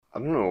I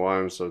don't know why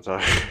I'm so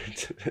tired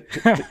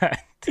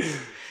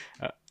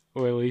uh,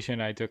 well, Alicia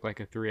and I took like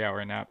a 3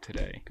 hour nap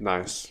today.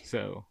 Nice.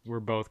 So we're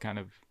both kind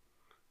of,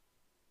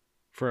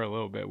 for a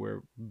little bit,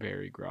 we're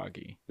very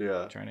groggy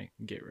Yeah. trying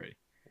to get ready.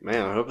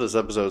 Man, I hope this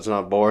episode's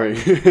not boring.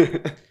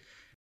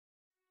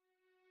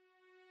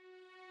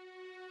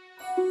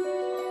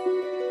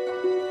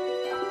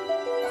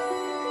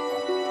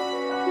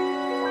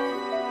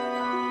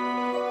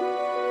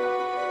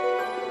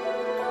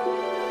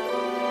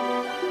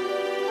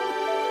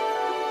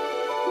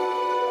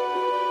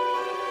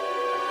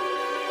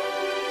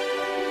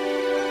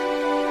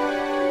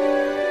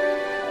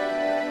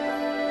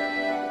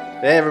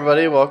 Hey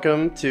everybody,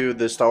 welcome to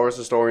the Star Wars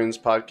Historians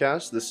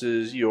podcast. This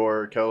is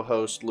your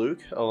co-host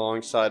Luke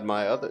alongside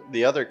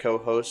the other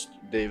co-host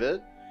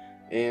David.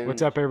 What's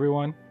And up,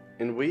 everyone?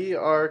 and we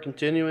are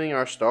continuing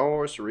our Star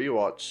Wars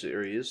Rewatch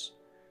Series.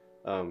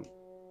 The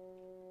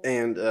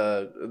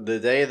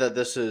day that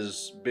this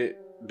is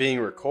being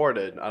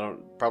recorded,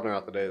 probably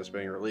not the day that's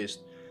being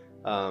released.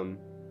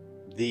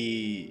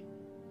 The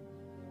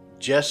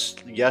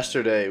just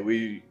yesterday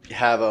we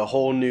have a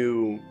whole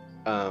new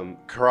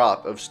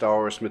crop of Star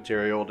Wars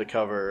material to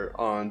cover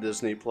on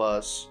Disney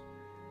Plus.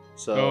 Oh,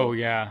 So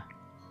yeah,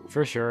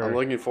 for I'm sure.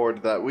 looking forward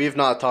to that. We've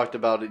not talked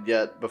about it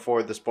yet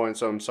before this point,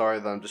 so I'm sorry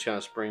that I'm just kind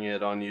of springing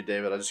it on you,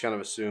 David. I just kind of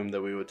assumed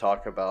that we would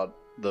talk about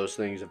those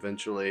things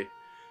eventually.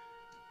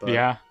 But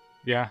Yeah,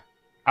 yeah.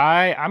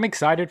 I'm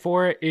excited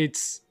for it.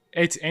 It's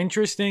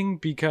interesting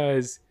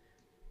because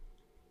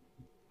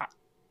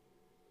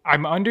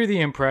I'm under the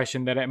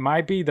impression that it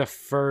might be the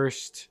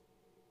first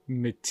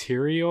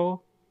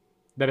material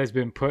that has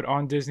been put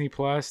on Disney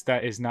Plus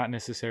that is not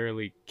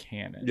necessarily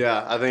canon.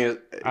 yeah, I think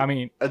I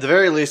mean, at the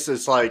very least,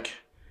 it's like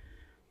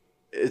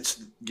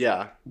it's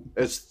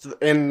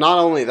and not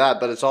only that,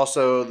 but it's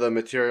also the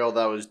material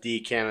that was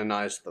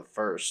decanonized the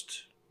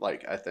first.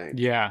 Like I think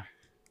yeah,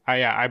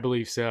 I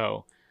believe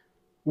so.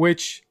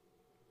 Which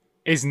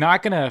is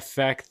not going to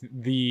affect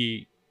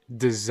the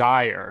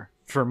desire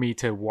for me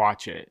to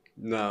watch it.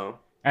 no,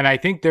 And I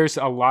think there's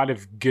a lot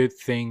of good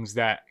things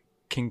that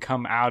can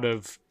come out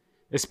of,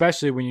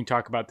 especially when you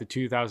talk about the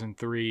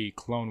 2003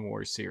 Clone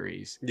Wars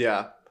series.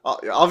 yeah.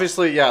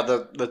 Obviously, yeah.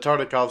 The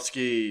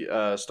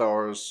Tartakovsky Star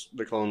Wars: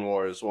 The Clone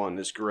Wars one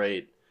is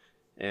great,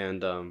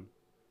 and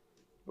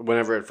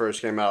whenever it first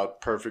came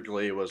out,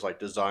 perfectly it was like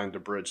designed to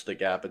bridge the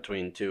gap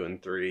between 2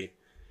 and 3.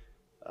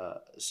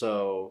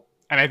 So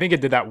And I think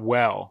it did that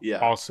well yeah,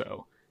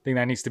 also. I think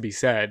that needs to be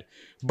said.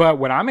 But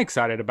what I'm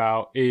excited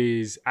about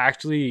is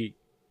actually,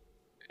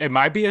 it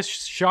might be a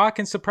shock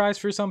and surprise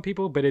for some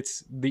people, but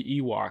it's the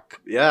Ewok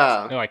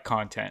yeah. like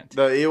content.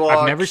 The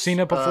I've never Ewoks, seen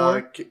it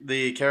before.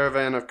 the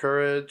Caravan of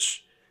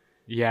Courage.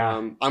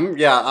 Yeah.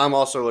 I'm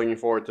also looking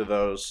forward to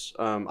those.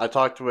 I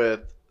talked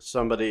with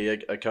somebody,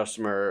 a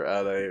customer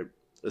at a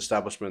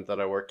establishment that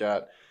I work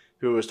at,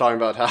 who was talking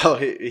about how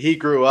he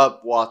grew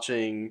up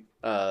watching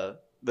the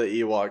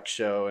Ewok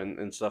show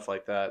and stuff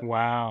like that,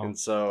 Wow. and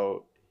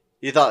so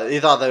he thought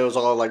that it was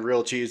all like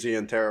real cheesy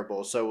and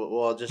terrible. So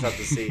we'll just have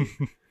to see.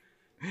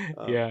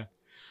 Um, Yeah.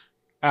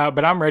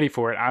 But I'm ready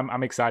for it.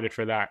 I'm excited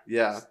for that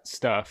yeah,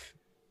 stuff,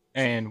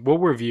 and we'll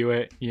review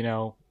it. we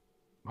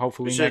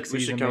Hopefully should next we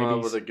should season, come up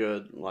maybe. with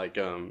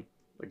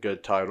a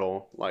good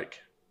title like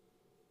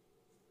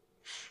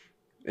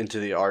Into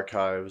the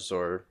Archives,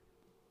 or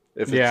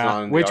if it's Yeah,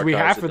 not in the which we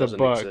archives, have it for the doesn't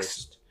books.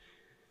 exist.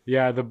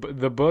 Yeah, the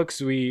books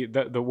the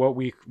what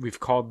we've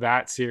called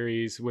that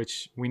series,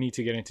 which we need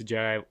to get into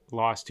Jedi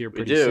Lost here We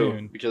pretty do,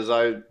 soon. because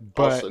I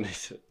also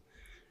But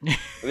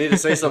need to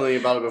say something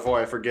about it before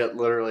I forget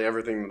literally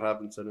everything that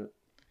happens in it.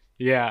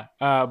 yeah,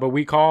 but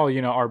we call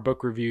our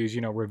book reviews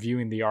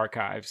reviewing the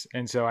archives,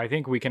 and so I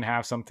think we can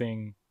have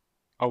something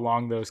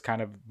along those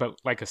kind of, but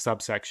like a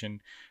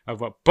subsection of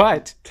what.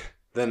 But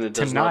Then it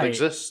does not tonight,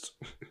 exist.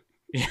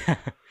 yeah,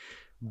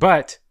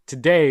 but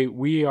today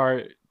we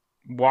are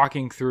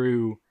walking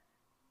through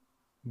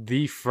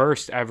the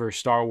first ever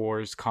Star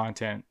Wars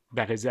content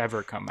that has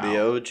ever come The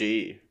out.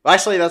 OG.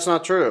 Actually, that's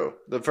not true.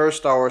 The first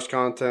Star Wars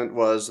content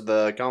was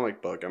the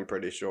comic book, I'm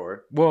pretty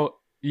sure. Well,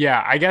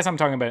 yeah, I guess I'm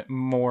talking about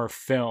more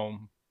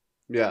film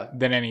Yeah.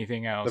 than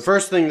anything The else,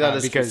 first thing that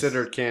is because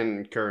considered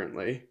canon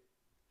currently.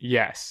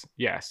 yes,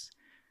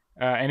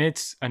 and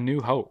it's A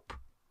New Hope.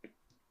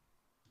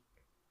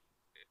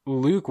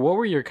 Luke, what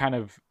were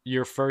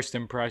your first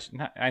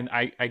impression? And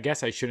I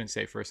guess I shouldn't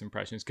say first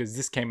impressions because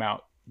this came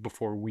out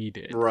before we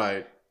did.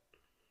 Right.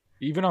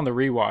 Even on the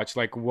rewatch,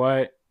 like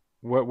what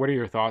are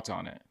your thoughts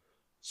on it?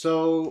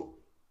 So,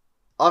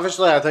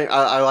 obviously, I think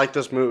I like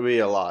this movie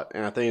a lot,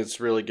 and I think it's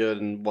really good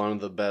and one of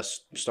the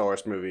best Star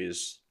Wars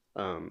movies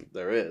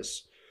there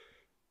is.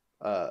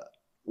 Uh,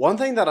 One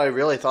thing that I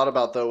really thought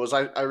about, though, was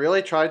I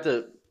really tried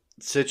to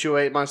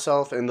situate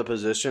myself in the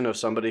position of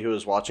somebody who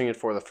was watching it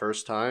for the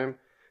first time.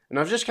 And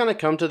I've just kind of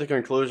come to the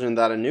conclusion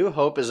that A New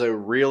Hope is a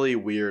really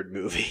weird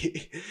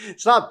movie.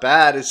 It's not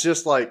bad. It's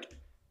just like,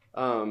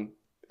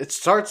 it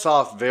starts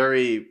off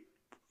very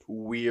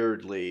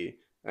weirdly.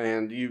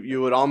 And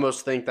you would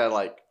almost think that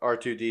like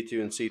R2D2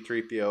 and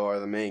C3PO are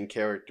the main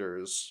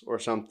characters or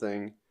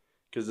something.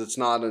 because it's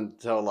not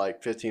until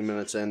like 15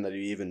 minutes in that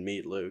you even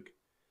meet Luke.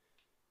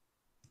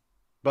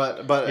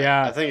 But I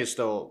Yeah, think it's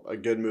still a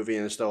good movie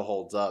and it still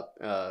holds up.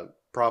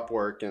 Prop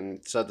work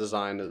and set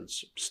design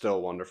is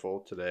still wonderful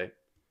today.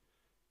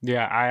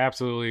 yeah, I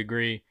absolutely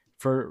agree.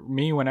 For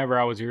me, whenever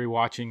I was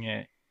rewatching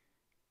it,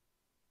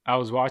 I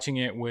was watching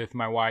it with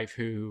my wife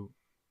who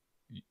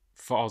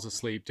falls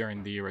asleep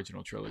during the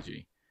original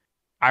trilogy.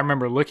 I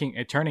remember looking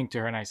at turning to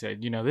her and I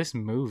said, this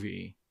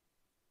movie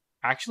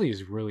actually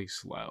is really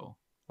slow,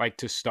 like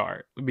to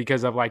start,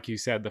 because of, like you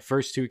said, the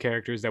first two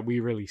characters that we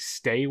really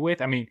stay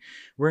with. I mean,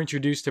 we're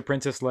introduced to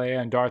Princess Leia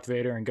and Darth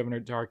Vader and Governor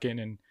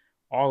Tarkin and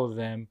all of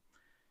them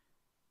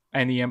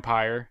and the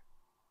Empire,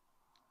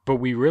 but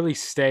we really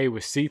stay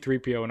with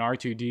C3PO and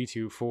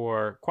R2D2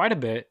 for quite a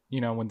bit,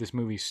 when this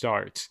movie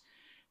starts.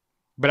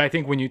 But I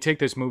think when you take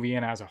this movie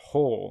in as a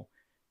whole,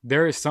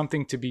 there is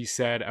something to be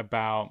said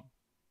about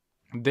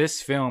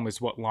this film is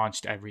what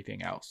launched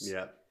everything else.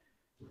 Yeah.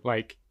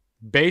 Like,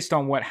 based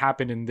on what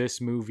happened in this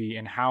movie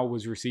and how it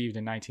was received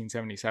in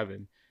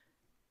 1977,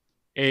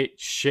 it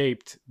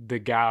shaped the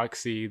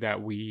galaxy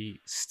that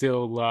we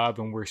still love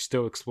and we're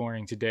still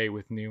exploring today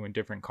with new and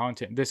different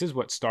content. This is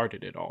what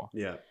started it all.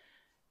 Yeah.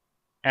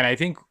 And I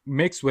think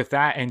mixed with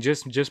that and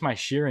just my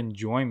sheer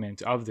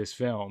enjoyment of this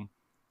film,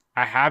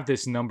 I have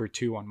this number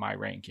 2 on my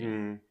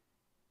ranking.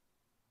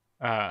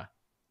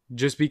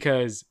 Just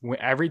because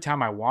every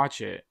time I watch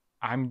it,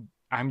 I'm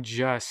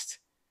just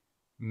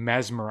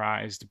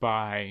mesmerized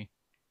by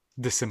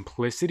the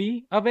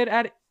simplicity of it.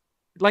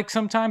 Like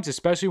sometimes,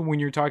 especially when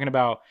you're talking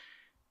about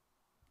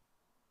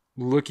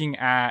looking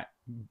at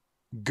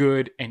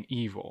good and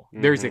evil,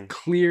 there's a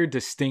clear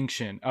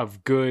distinction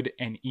of good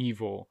and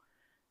evil.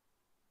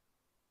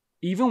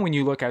 Even when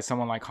you look at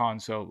someone like Han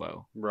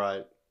Solo,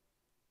 right?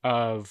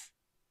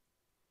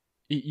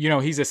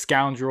 He's a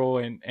scoundrel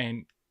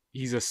and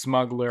he's a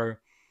smuggler.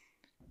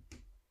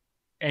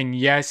 And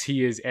yes,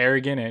 he is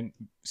arrogant and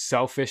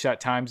selfish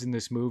at times in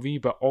this movie,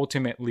 but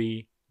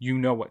ultimately, you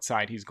know what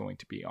side he's going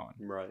to be on.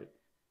 Right.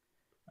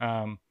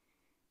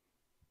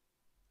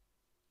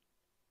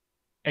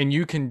 And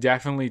you can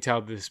definitely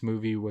tell this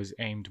movie was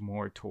aimed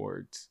more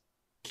towards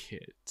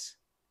kids.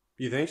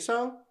 You think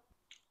so?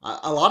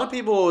 A lot of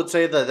people would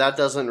say that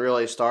doesn't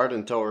really start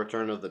until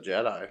Return of the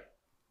Jedi.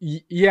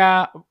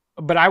 Yeah,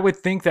 but I would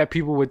think that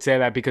people would say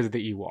that because of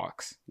the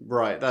Ewoks.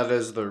 Right, that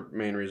is the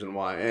main reason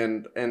why.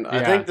 And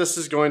I think this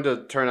is going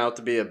to turn out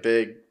to be a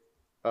big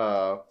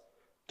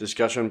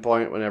discussion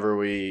point whenever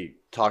we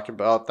talk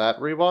about that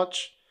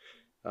rewatch.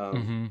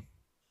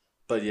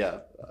 But yeah,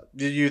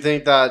 do you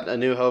think that A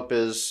New Hope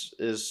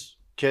is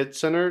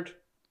kid-centered,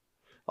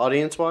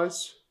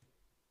 audience-wise?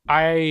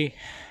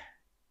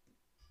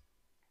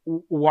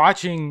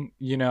 Watching,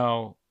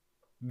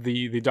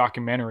 the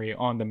documentary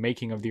on the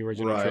making of the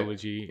original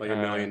trilogy, like a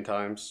million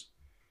times.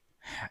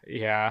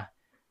 Yeah,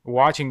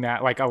 watching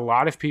that, like a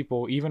lot of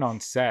people, even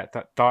on set,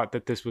 that thought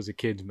that this was a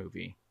kids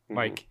movie.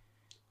 Like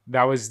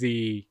that was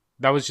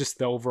just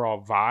the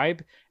overall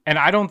vibe, and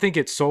I don't think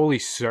it solely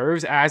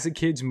serves as a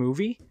kids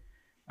movie.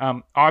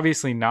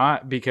 Obviously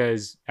not,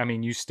 because I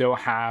mean, you still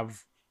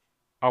have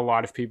a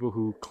lot of people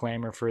who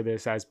clamor for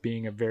this as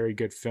being a very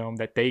good film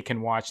that they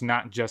can watch,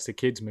 not just a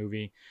kids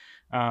movie.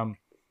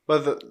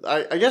 But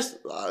I guess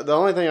the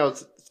only thing I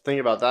was thinking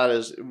about that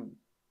is,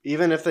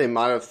 even if they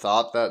might have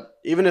thought that,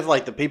 even if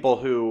like the people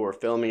who were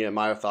filming it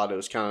might have thought it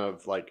was kind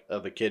of like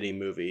of a kiddie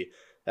movie,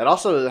 it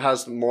also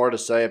has more to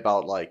say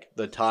about like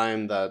the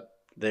time that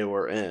they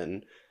were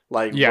in.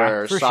 Like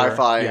where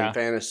sci-fi and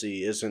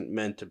fantasy isn't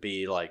meant to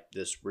be like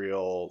this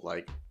real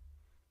like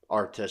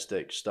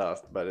artistic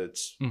stuff, but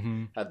it's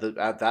at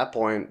that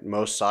point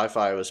most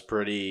sci-fi was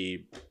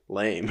pretty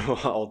lame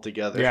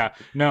altogether. Yeah,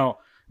 no,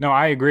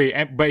 I agree.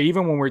 But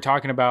even when we're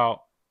talking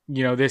about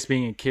this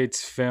being a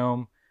kids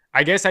film,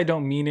 I guess I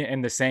don't mean it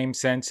in the same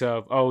sense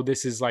of, oh,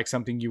 this is like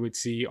something you would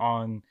see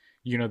on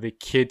the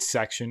kids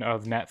section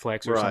of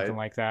Netflix or something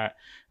like that.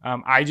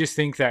 I just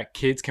think that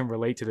kids can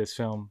relate to this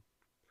film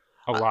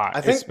a lot,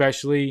 I think,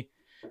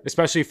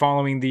 especially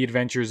following the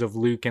adventures of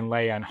Luke and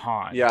Leia and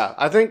Han. Yeah,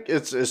 I think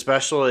it's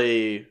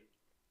especially,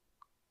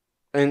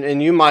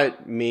 and you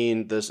might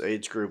mean this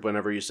age group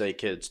whenever you say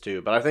kids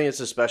too, but I think it's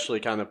especially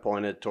kind of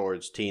pointed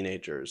towards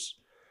teenagers.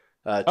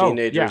 In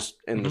the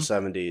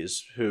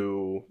 70s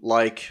who,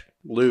 like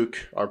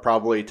Luke, are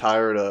probably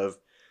tired of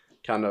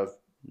kind of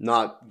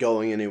not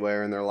going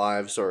anywhere in their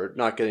lives or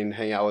not getting to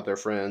hang out with their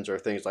friends or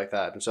things like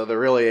that. And so they're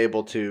really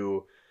able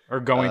to... Or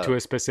going to a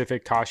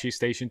specific Tashi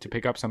station to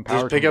pick up some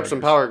power converters. Pick up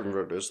some power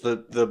converters.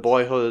 The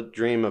boyhood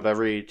dream of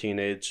every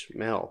teenage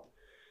male.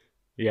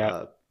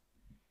 Yeah.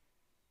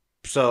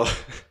 But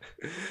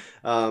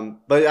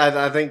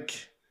I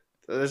think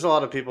there's a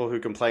lot of people who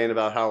complain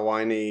about how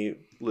whiny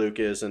Luke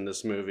is in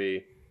this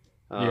movie.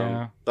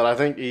 But I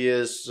think he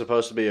is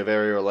supposed to be a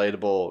very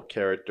relatable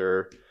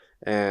character.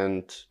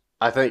 And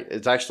I think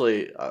it's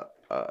actually...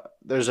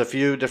 there's a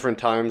few different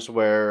times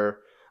where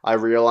I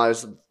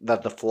realized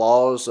that the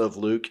flaws of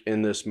Luke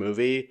in this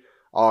movie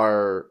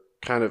are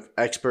kind of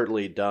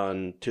expertly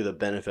done to the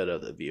benefit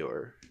of the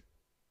viewer.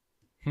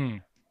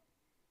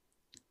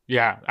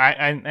 Yeah,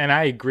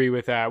 I agree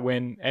with that.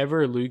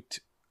 Whenever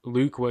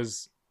Luke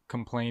was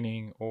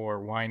complaining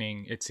or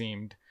whining, it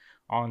seemed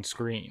on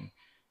screen,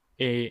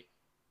 it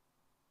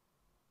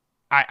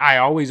I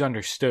always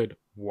understood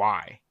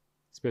why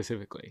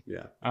specifically.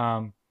 Yeah,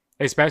 Um,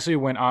 Especially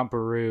when Aunt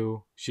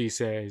Beru, she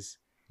says,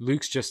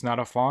 Luke's just not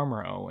a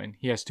farmer, Owen.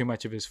 He has too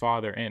much of his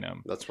father in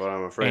him. that's what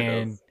I'm afraid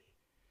of.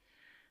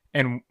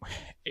 And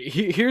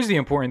here's the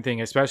important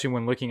thing, especially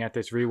when looking at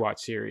this rewatch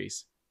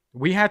series.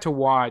 We had to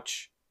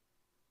watch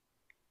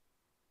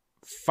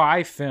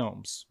 5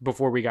 films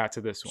before we got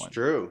to this one. It's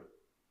true.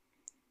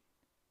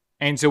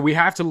 And so we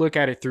have to look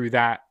at it through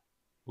that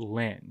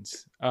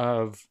lens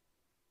of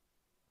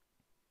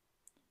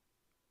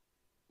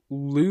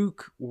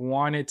Luke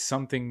wanted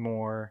something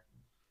more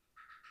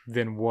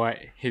than what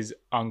his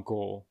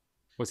uncle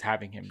was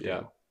having him do.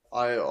 Yeah.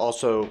 I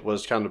also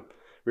was kind of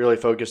really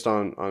focused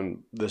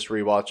on this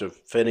rewatch of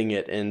fitting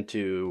it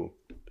into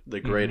the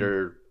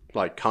greater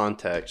like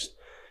context.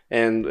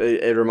 And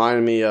it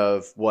reminded me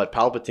of what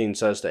Palpatine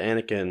says to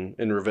Anakin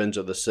in Revenge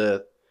of the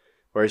Sith,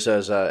 where he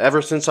says,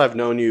 ever since I've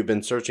known you, you've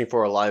been searching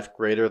for a life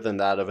greater than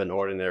that of an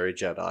ordinary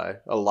Jedi,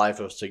 a life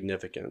of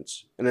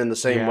significance. And in the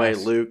same way,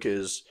 Luke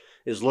is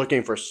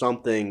looking for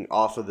something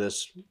off of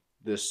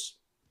this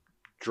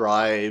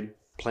dry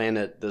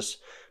planet, this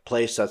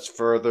place that's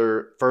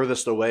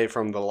furthest away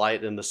from the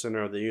light in the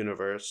center of the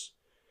universe.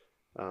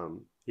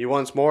 He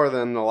wants more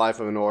than the life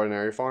of an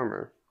ordinary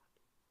farmer.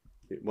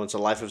 He wants a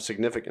life of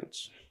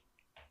significance.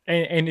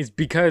 And it's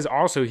because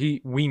also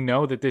we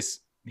know that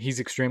he's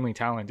extremely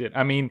talented.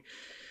 I mean,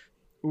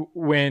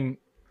 when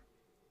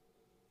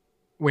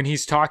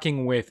he's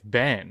talking with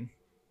Ben,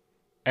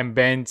 and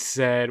Ben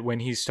said when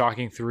he's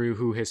talking through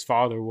who his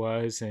father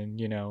was, and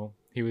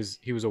he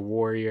was a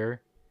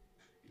warrior.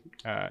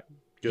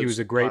 He was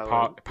a great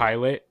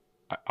pilot.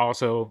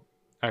 Also,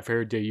 I've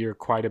heard that you're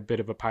quite a bit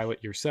of a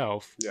pilot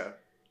yourself. Yeah.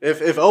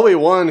 If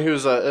Obi-Wan,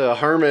 who's a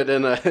hermit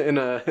in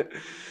a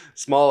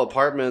small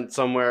apartment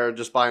somewhere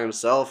just by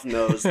himself,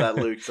 knows that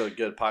Luke's a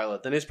good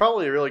pilot, then he's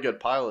probably a really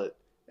good pilot.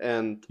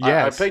 And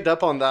I picked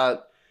up on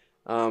that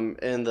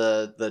in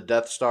the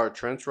Death Star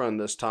trench run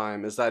this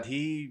time, is that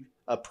he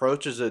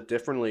approaches it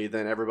differently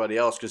than everybody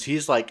else, because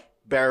he's like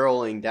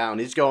barreling down.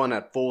 He's going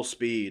at full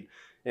speed.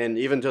 And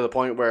even to the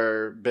point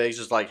where Biggs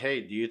is like, hey,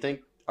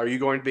 are you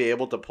going to be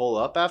able to pull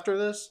up after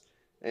this?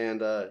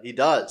 And he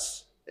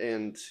does.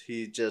 And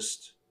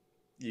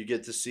you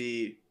get to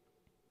see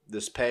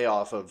this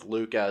payoff of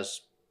Luke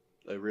as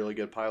a really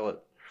good pilot.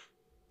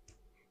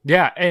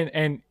 Yeah,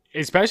 and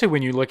especially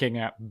when you're looking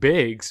at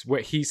Biggs,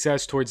 what he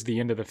says towards the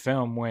end of the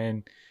film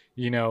when,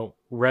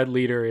 Red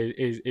Leader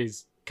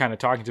is kind of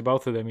talking to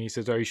both of them. He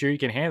says, are you sure you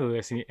can handle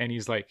this? And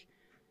he's like,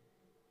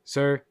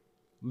 sir,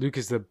 Luke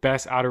is the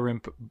best Outer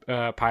Rim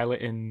best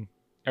pilot in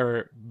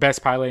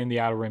the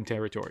Outer Rim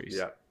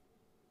territories.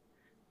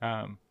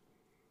 Yeah.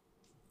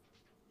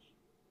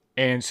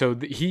 And so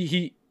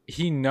he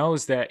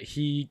knows that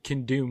he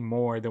can do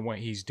more than what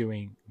he's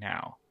doing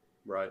now.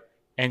 Right.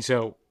 And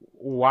so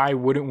why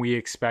wouldn't we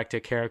expect a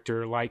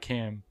character like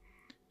him,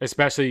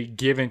 especially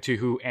given to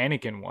who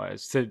Anakin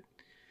was? So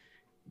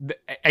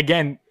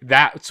again,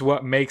 that's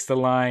what makes the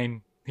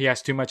line, he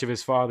has too much of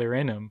his father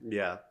in him.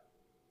 Yeah.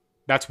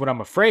 That's what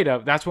I'm afraid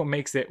of. That's what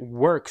makes it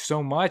work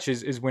so much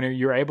is when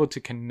you're able to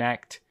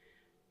connect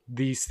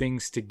these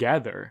things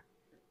together.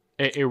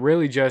 It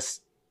really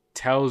just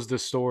tells the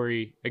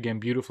story again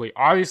beautifully.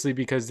 Obviously,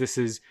 because this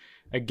is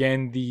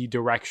again the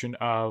direction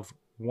of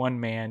one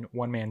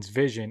man's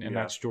vision, and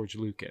that's George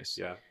Lucas.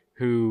 Yeah.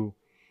 Who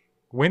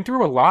went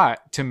through a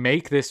lot to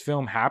make this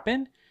film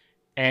happen,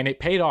 and it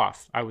paid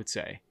off, I would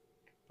say.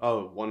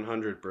 Oh,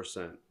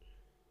 100%.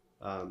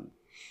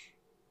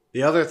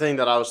 The other thing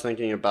that I was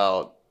thinking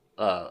about,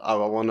 I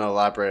want to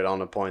elaborate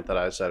on a point that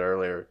I said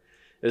earlier,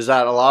 is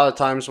that a lot of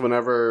times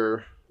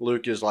whenever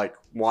Luke is like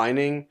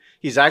whining,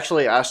 he's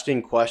actually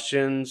asking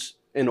questions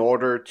in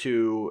order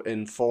to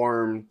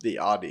inform the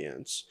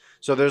audience.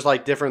 So there's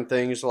like different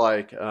things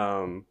like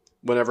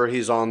whenever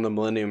he's on the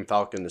Millennium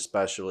Falcon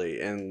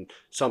especially, and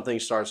something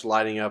starts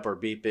lighting up or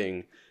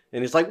beeping,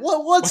 and he's like,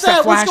 what's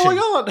that? What's going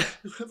on?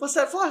 What's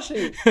that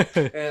flashing?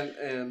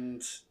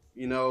 and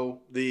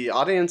the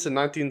audience in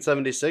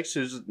 1976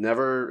 who's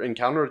never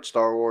encountered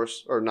Star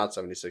Wars, or not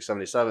 76,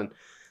 77,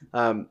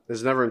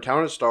 has never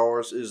encountered Star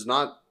Wars, is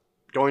not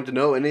going to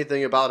know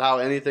anything about how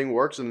anything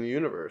works in the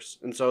universe.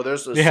 And so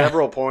there's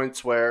several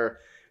points where,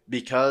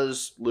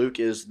 because Luke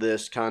is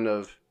this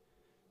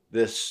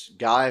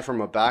guy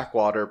from a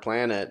backwater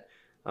planet,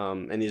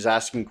 and he's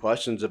asking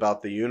questions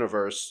about the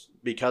universe,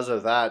 because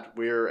of that,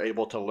 we're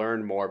able to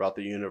learn more about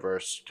the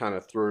universe kind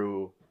of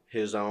through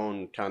his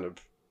own kind of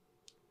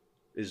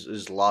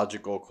his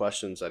logical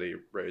questions that he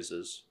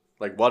raises.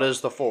 Like, what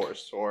is the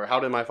Force? Or how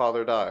did my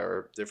father die?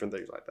 Or different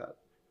things like that.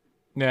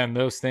 Yeah, and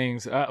those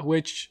things,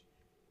 which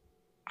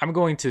I'm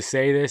going to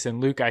say this,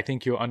 and Luke, I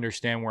think you'll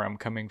understand where I'm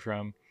coming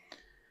from.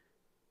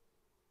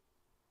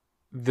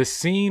 The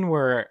scene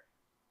where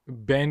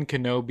Ben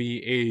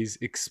Kenobi is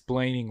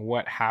explaining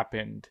what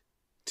happened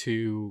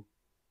to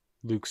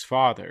Luke's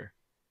father,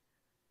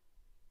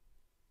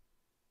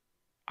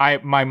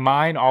 my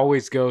mind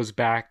always goes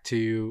back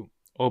to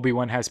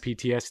Obi-Wan has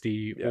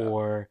PTSD Yeah.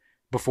 or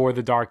Before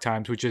the Dark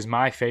Times, which is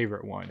my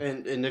favorite one.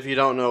 And if you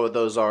don't know what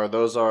those are 2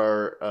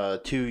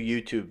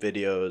 YouTube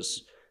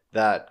videos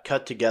that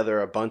cut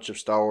together a bunch of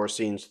Star Wars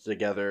scenes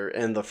together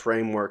in the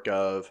framework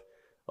of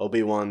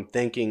Obi-Wan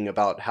thinking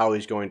about how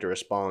he's going to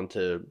respond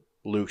to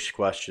Luke's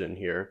question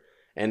here.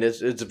 And it's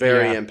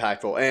very Yeah.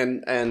 impactful.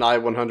 And I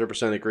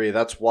 100% agree.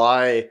 That's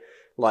why,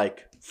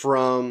 like,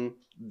 from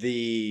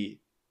the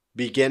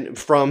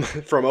from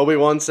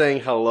Obi-Wan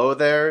saying hello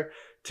there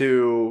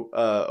to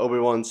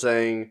Obi-Wan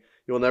saying,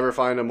 "You'll never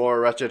find a more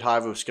wretched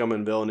hive of scum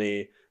and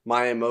villainy,"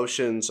 my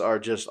emotions are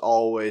just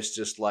always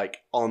just like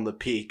on the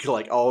peak,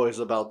 like always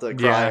about to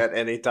cry Yeah. at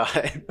any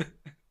time.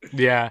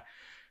 Yeah.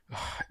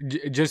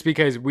 Just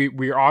because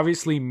we're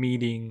obviously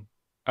meeting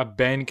a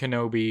Ben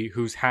Kenobi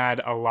who's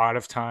had a lot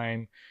of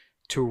time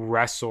to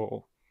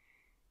wrestle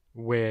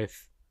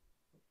with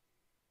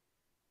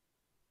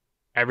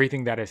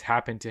everything that has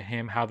happened to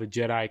him, how the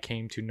Jedi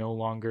came to no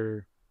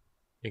longer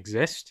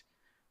exist,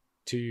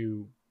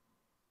 to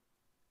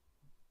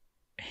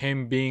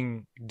him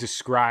being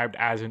described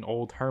as an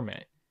old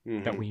hermit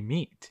that we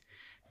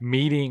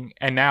meeting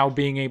and now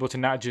being able to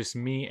not just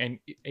meet, and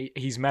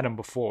he's met him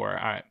before,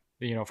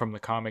 from the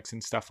comics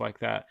and stuff like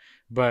that,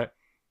 but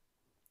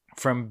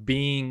from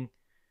being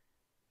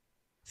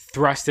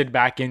thrusted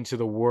back into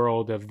the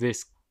world of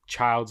this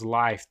child's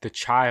life, the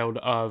child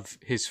of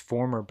his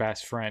former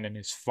best friend and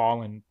his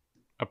fallen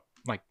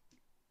like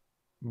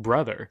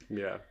brother.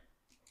 Yeah.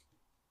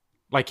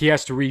 Like he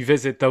has to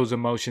revisit those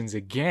emotions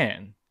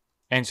again.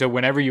 And so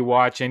whenever you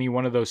watch any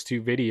one of those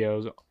 2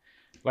 videos,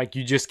 like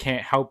you just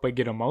can't help but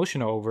get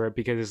emotional over it,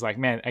 because it's like,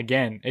 man,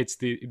 again, it's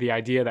the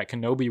idea that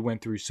Kenobi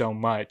went through so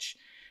much.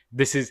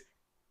 This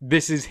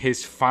is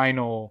his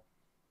final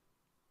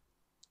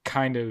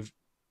kind of,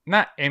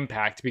 not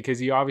impact, because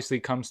he obviously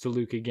comes to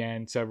Luke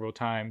again several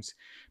times,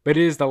 but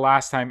it is the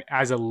last time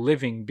as a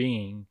living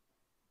being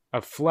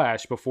of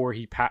flesh before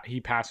he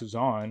passes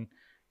on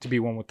to be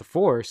one with the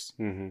Force.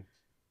 Mm-hmm.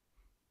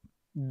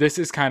 This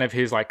is kind of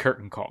his like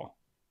curtain call,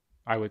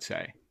 I would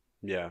say.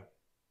 Yeah,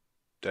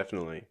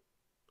 definitely.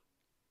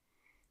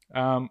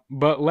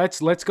 But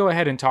let's go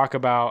ahead and talk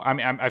about. I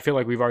mean, I feel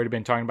like we've already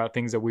been talking about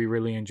things that we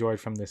really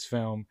enjoyed from this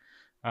film.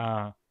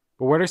 But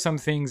what are some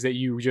things that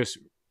you just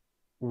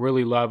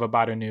really love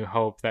about A New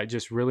Hope that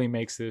just really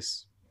makes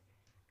this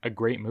a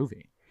great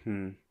movie?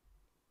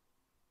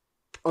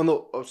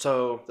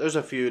 So there's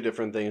a few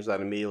different things that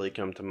immediately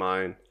come to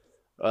mind.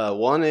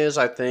 One is,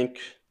 I think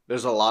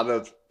there's a lot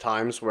of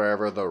times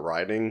wherever the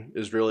writing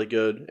is really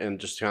good and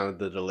just kind of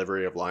the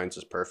delivery of lines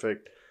is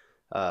perfect.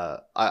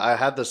 I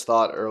had this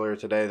thought earlier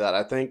today that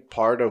I think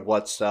part of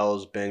what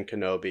sells Ben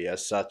Kenobi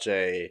as such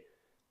a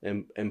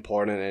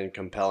important and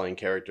compelling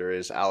character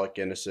is Alec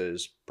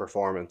Guinness's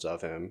performance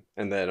of him,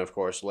 and then of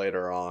course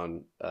later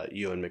on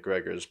Ewan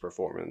McGregor's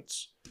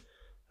performance.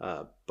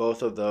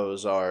 Both of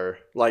those are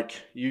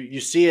like you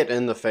see it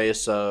in the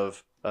face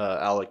of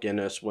Alec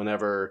Guinness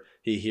whenever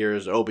he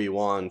hears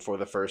Obi-Wan for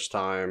the first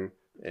time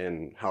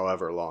in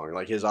however long.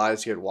 Like his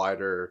eyes get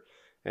wider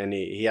and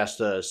he has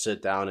to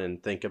sit down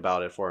and think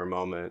about it for a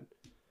moment.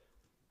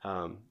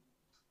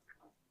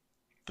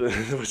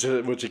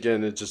 Which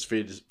again, it just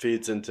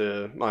feeds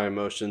into my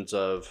emotions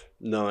of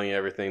knowing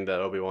everything that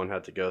Obi-Wan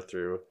had to go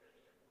through.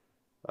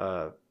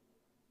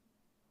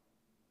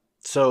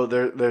 So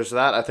there's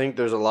that. I think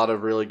there's a lot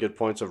of really good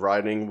points of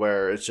writing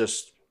where it's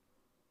just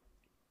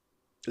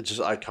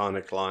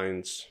iconic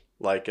lines,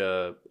 like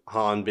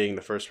Han being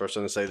the first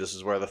person to say "This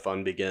is where the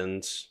fun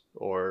begins,"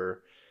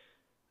 or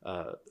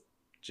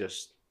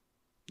just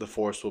 "The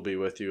Force will be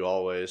with you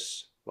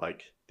always."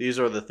 Like these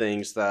are the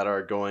things that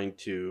are going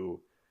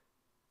to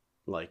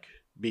like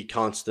be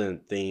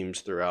constant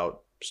themes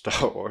throughout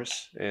Star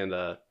Wars. And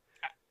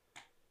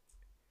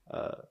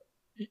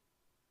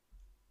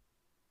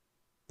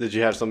did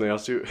you have something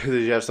else did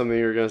you have something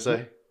you were gonna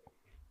say?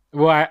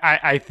 Well,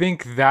 I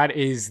think that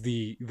is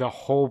the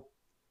whole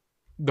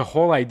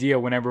idea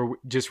whenever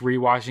just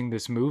rewatching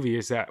this movie,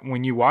 is that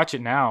when you watch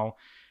it now,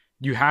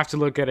 you have to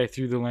look at it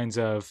through the lens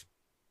of,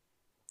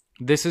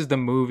 this is the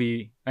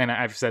movie, and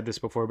I've said this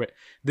before, but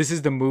this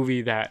is the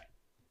movie that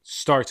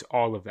starts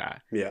all of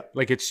that. Yeah.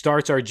 Like it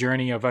starts our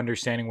journey of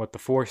understanding what the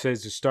Force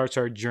is. It starts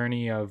our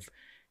journey of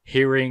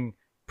hearing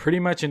pretty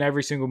much in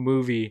every single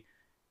movie,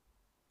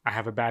 I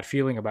have a bad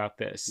feeling about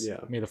this. Yeah.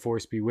 May the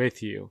Force be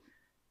with you.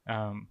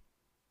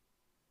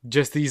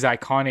 Just these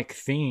iconic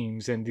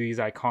themes and these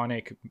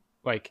iconic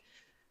like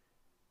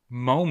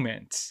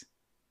moments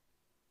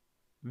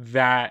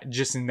that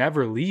just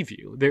never leave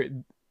you.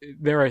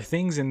 There are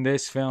things in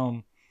this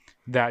film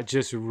that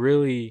just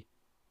really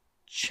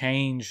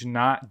changed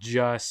not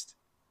just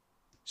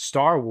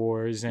Star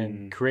Wars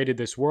and created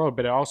this world,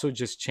 but it also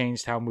just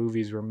changed how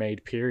movies were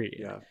made, period.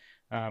 Yeah.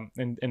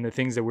 And the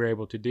things that we're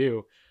able to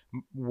do.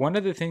 One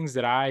of the things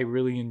that I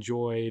really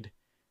enjoyed,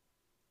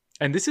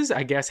 and this is,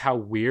 I guess, how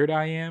weird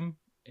I am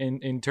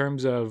in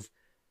terms of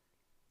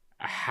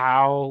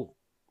how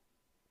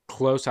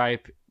close I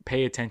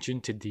pay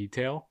attention to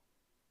detail.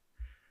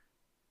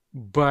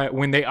 But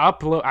when they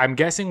upload, I'm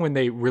guessing when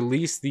they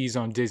released these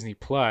on Disney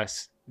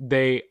Plus,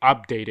 they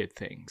updated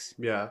things.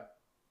 Yeah.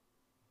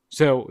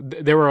 So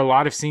there were a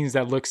lot of scenes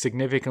that looked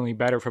significantly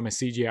better from a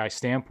CGI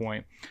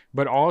standpoint.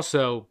 But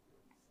also,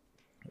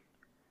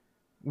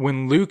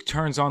 when Luke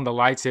turns on the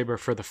lightsaber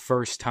for the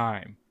first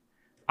time,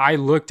 I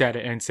looked at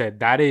it and said,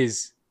 that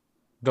is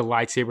the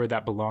lightsaber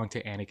that belonged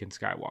to Anakin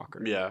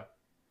Skywalker. Yeah.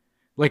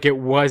 Like, it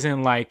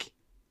wasn't like,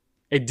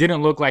 it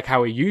didn't look like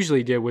how it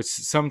usually did, which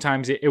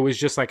sometimes it was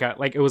just like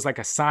it was like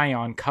a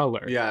cyan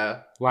color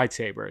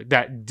lightsaber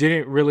that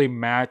didn't really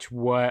match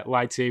what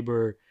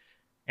lightsaber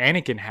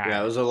Anakin had.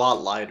 Yeah, it was a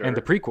lot lighter. And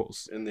the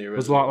prequels. In the original, it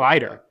was a lot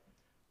lighter. Yeah.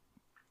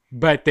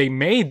 But they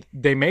made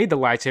the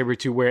lightsaber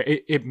to where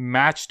it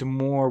matched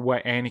more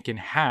what Anakin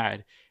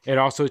had. It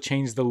also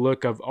changed the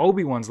look of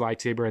Obi-Wan's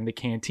lightsaber in the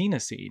cantina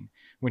scene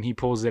when he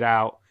pulls it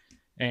out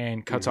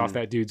and cuts off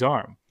that dude's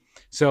arm.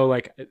 So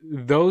like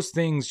those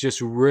things just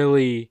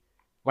really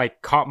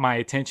like caught my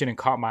attention and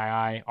caught my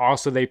eye.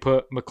 Also, they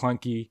put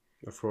McClunky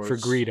for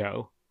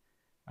Greedo.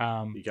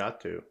 You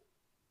got to.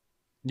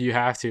 You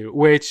have to,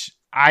 which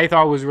I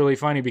thought was really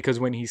funny because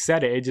when he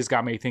said it, it just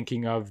got me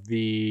thinking of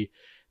the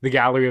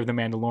Gallery of the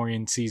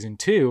Mandalorian season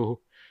 2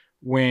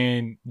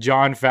 when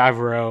Jon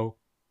Favreau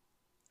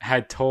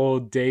had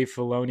told Dave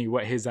Filoni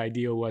what his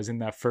idea was in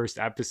that first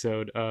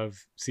episode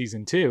of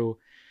season 2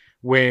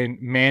 when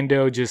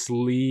Mando just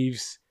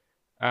leaves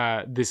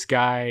this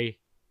guy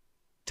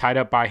tied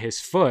up by his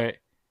foot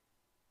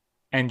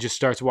and just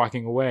starts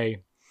walking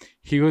away.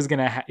 He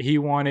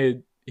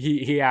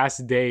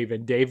asked Dave,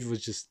 and Dave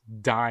was just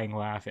dying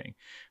laughing.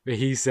 But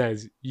he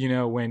says,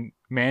 when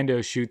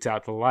Mando shoots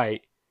out the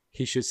light,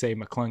 he should say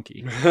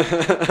McClunky.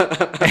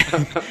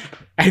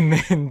 and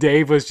then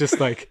Dave was just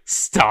like,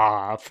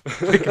 stop.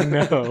 Like,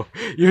 no,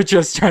 you're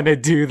just trying to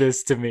do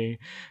this to me.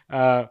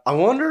 I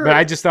wonder, but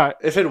I just thought,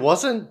 if it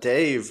wasn't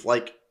Dave,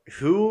 like,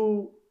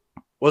 who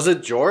was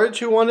it? George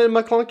who wanted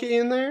McClunky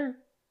in there?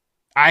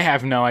 I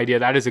have no idea.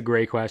 That is a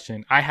great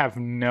question. I have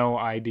no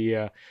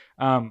idea.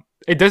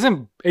 It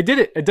doesn't bother me.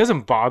 It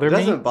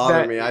doesn't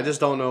bother me. I just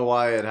don't know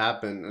why it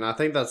happened. And I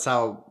think that's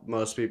how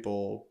most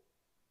people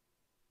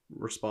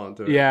respond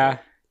to it. Yeah.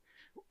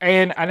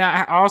 And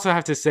I also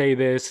have to say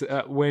this,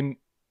 when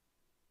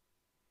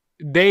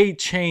they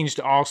changed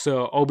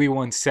also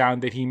Obi-Wan's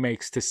sound that he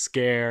makes to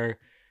scare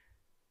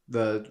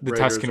the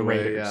Tusken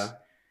Raiders.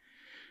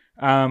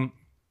 Yeah.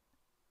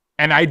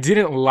 And I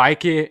didn't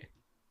like it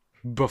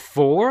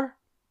before,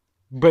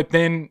 but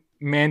then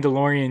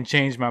Mandalorian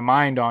changed my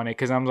mind on it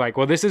because I'm like,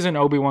 well, this isn't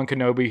Obi-Wan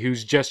Kenobi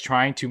who's just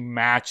trying to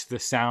match the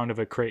sound of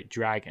a krayt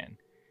dragon.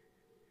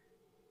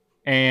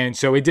 And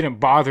so it didn't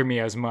bother me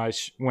as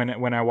much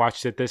when I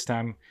watched it this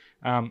time,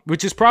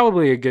 which is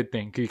probably a good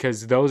thing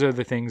because those are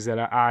the things that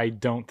I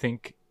don't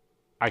think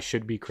I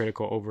should be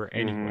critical over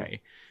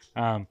anyway.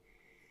 But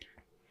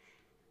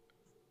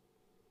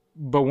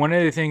one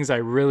of the things I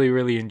really,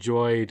 really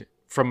enjoyed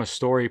from a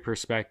story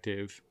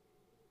perspective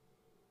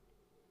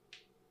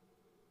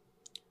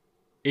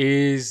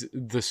is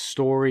the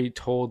story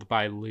told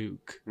by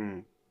Luke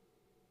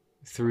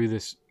through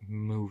this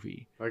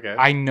movie. Okay.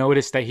 I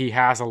noticed that he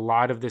has a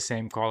lot of the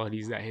same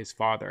qualities that his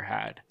father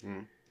had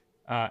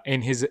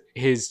in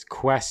his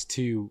quest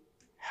to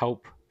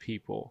help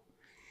people.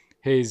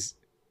 His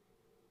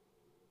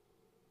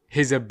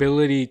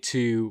ability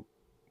to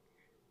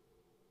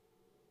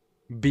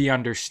be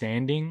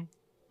understanding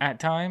at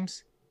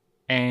times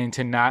and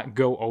to not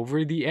go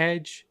over the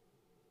edge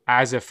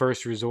as a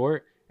first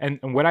resort. And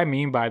what I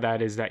mean by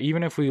that is that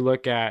even if we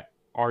look at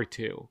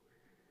R2,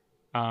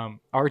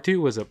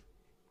 R2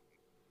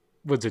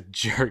 was a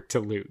jerk to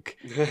Luke,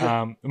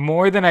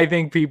 more than I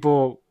think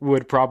people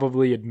would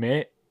probably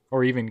admit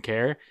or even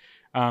care.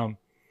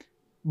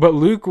 But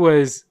Luke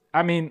was,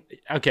 I mean,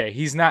 okay,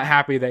 he's not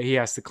happy that he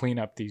has to clean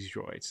up these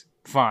droids.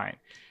 Fine.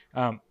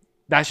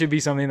 That should be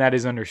something that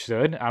is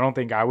understood. I don't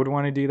think I would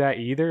want to do that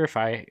either if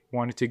I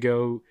wanted to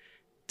go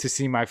to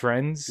see my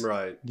friends,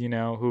 right?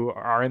 Who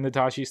are in the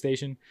Tashi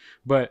station.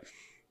 But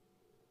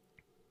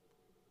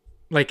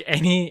like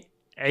any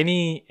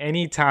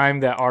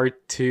time that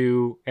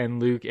R2 and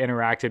Luke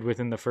interacted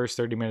within the first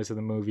 30 minutes of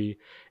the movie,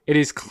 it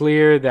is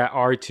clear that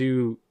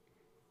R2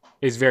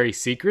 is very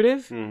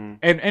secretive,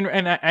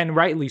 and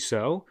rightly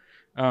so.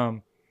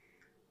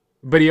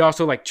 But he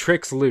also like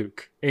tricks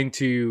Luke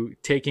into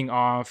taking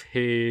off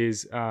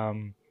his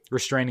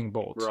restraining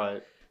bolt,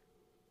 right?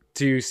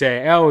 To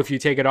say, oh, if you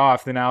take it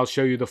off, then I'll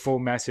show you the full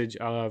message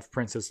of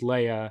Princess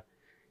Leia,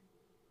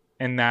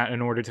 and that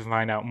in order to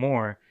find out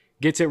more.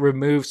 Gets it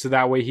removed so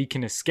that way he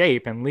can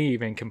escape and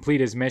leave and complete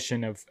his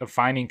mission of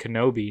finding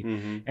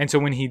Kenobi. And so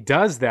when he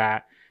does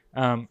that,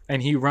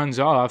 and he runs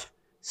off,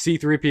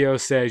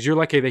 C-3PO says, you're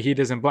lucky that he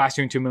doesn't blast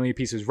you into a million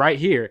pieces right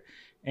here.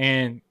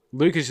 And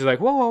Luke is just like,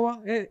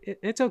 whoa,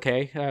 it's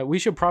okay. We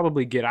should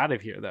probably get out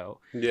of here,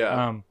 though.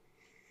 Yeah.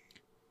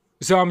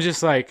 So I'm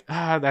just like,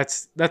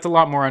 that's a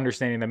lot more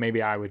understanding than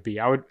maybe I would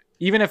be. I would,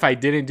 even if I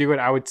didn't do it,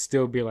 I would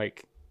still be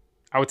like,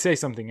 I would say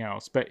something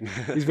else. But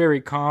he's very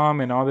calm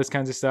and all this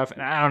kinds of stuff.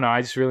 And I don't know,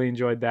 I just really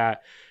enjoyed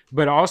that.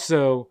 But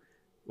also,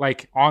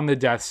 like on the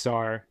Death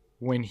Star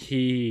when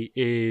he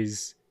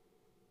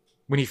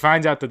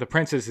finds out that the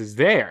princess is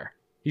there,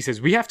 he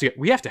says we have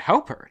to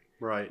help her.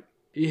 Right.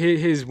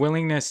 His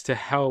willingness to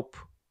help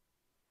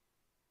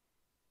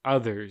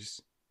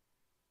others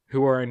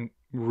who are in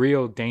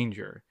real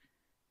danger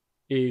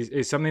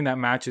is something that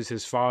matches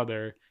his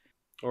father.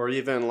 Or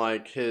even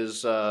like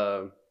his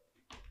kind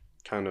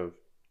of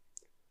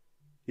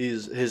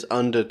his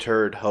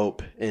undeterred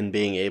hope in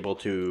being able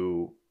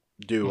to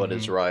do what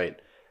is right.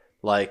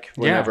 Like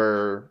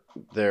whenever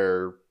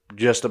they're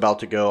just about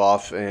to go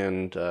off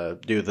and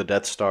do the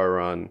Death Star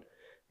run,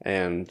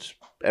 and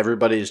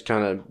everybody's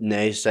kind of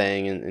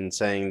naysaying and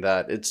saying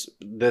that it's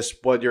this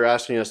what you're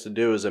asking us to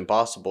do is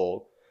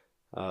impossible.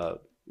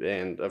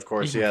 And of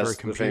course, Even he has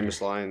the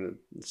famous line that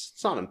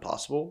it's not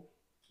impossible.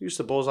 I used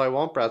to bullseye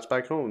womp rats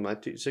back home with my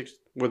T6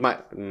 with my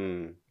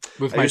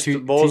I used to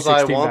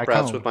bullseye womp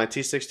rats with my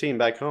T16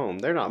 back home.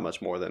 They're not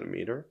much more than a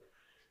meter.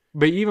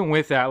 But even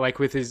with that, like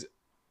with his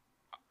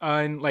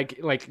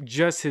like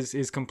just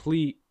his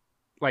complete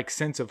like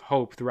sense of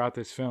hope throughout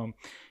this film,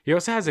 he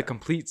also has a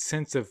complete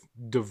sense of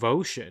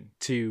devotion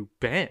to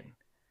Ben,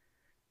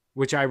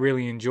 which I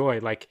really enjoy.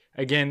 Like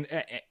again,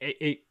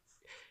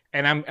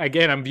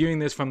 I'm viewing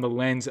this from the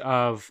lens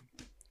of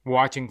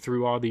watching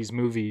through all these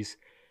movies.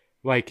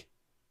 Like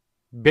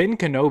Ben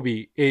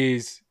Kenobi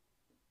is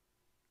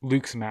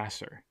Luke's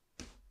master.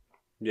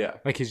 Yeah.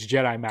 Like his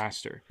Jedi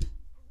master.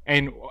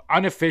 And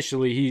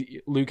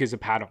unofficially Luke is a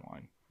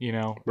Padawan, you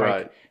know? Like,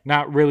 right.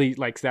 Not really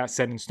like that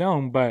set in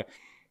stone, but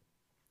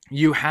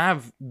you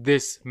have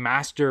this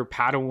master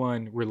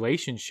Padawan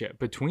relationship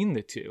between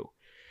the two,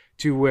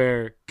 to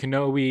where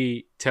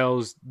Kenobi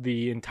tells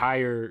the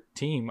entire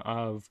team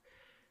of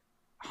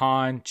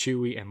Han,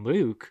 Chewie, and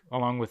Luke,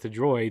 along with the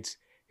droids,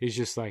 is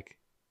just like,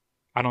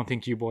 I don't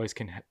think you boys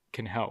can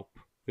help.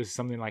 This is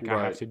something like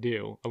I have to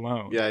do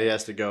alone. Yeah, he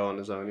has to go on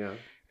his own, yeah.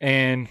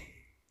 And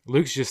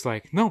Luke's just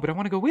like, no, but I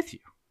want to go with you.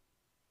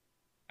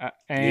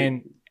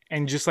 And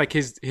just like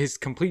his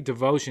complete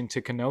devotion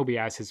to Kenobi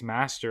as his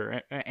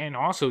master, and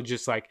also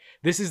just like,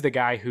 this is the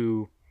guy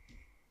who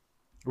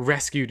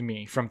rescued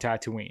me from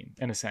Tatooine,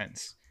 in a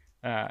sense,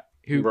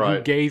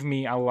 who gave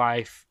me a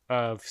life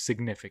of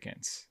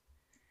significance,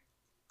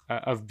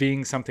 of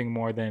being something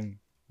more than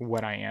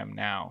what I am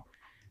now.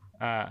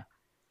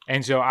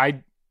 And so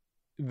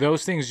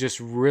those things just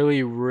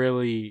really,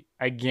 really,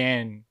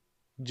 again,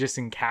 just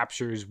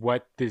encaptures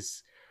what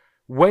these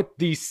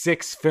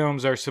 6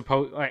 films are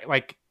supposed,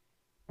 like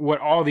what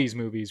all these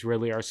movies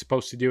really are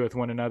supposed to do with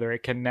one another.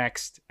 It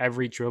connects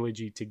every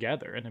trilogy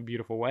together in a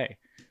beautiful way.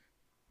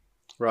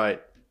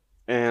 Right.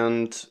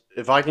 And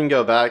if I can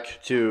go back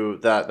to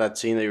that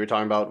scene that you were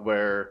talking about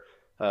where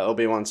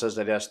Obi-Wan says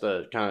that he has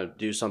to kind of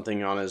do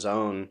something on his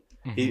own.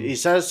 Mm-hmm. He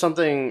says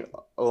something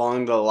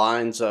along the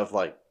lines of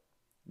like,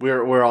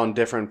 we're on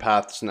different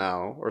paths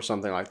now, or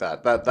something like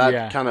that.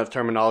 That kind of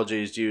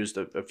terminology is used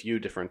a few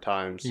different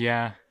times.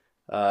 Yeah.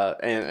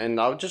 And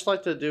I would just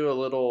like to do a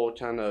little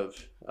kind of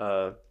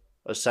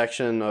a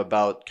section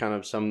about kind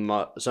of some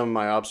of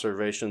my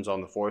observations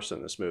on the Force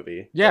in this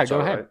movie. Yeah, go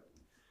ahead. Right.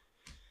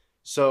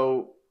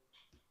 So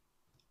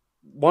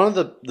one of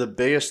the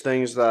biggest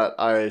things that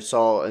I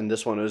saw in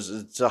this one is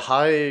it's a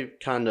high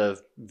kind of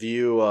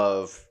view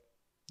of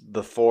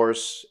the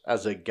Force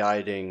as a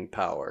guiding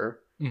power.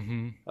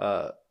 Mm-hmm.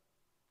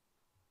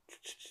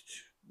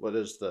 What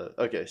is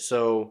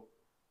so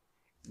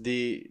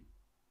the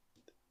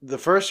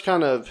first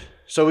kind of,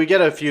 so we get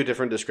a few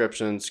different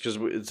descriptions because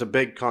it's a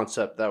big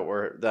concept that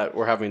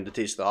we're having to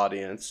teach the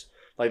audience.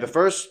 Like the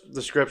first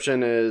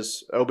description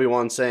is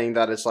Obi-Wan saying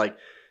that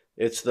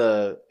it's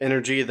the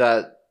energy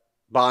that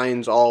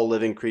binds all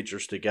living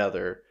creatures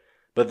together.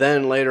 But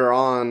then later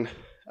on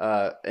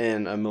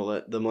in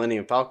the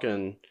Millennium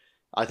Falcon,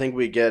 I think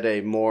we get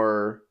a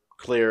more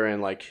clear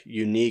and like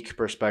unique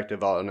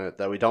perspective on it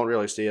that we don't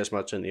really see as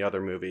much in the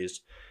other movies.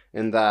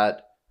 In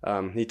that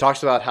he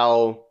talks about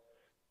how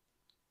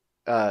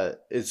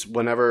it's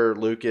whenever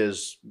Luke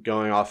is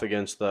going off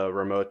against the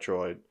remote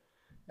droid,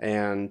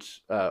 and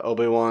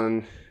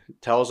Obi-Wan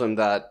tells him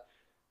that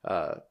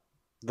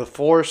the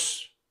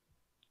Force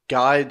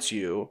guides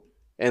you,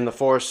 and the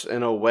Force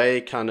in a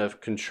way kind of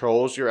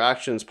controls your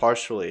actions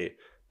partially,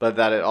 but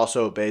that it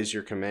also obeys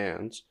your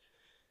commands.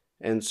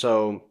 And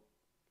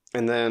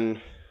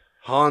then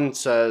Han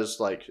says,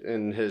 like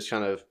in his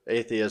kind of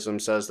atheism,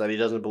 says that he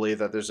doesn't believe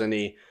that there's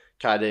any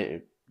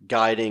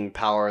guiding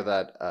power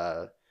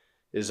that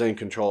is in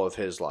control of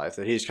his life,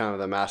 that he's kind of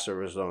the master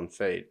of his own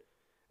fate.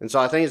 And so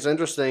I think it's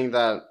interesting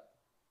that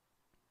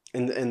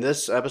in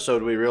this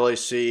episode we really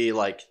see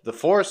like the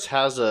Force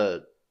has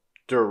a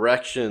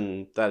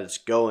direction that it's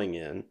going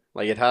in.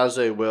 Like it has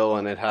a will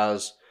and it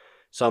has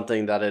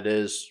something that it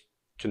is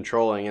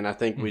controlling. And I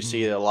think we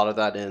see a lot of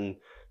that in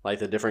like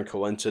the different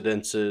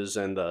coincidences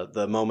and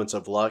the moments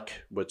of luck,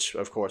 which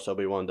of course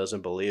Obi-Wan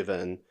doesn't believe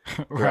in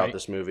throughout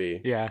this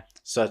movie. Yeah.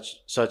 Such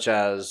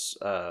as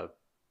the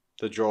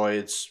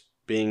droids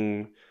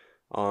being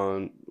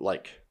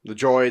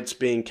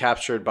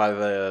captured by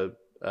the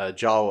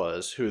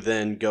Jawas, who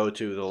then go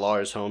to the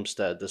Lars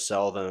homestead to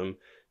sell them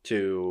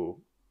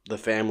to the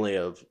family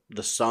of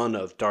the son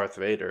of Darth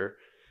Vader.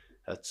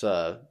 It's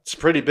a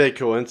pretty big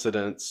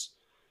coincidence,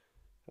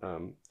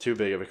 too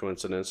big of a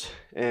coincidence,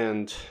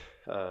 and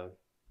uh,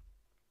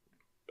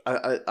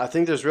 I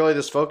think there's really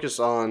this focus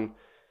on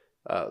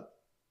uh,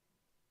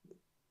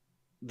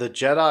 the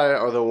Jedi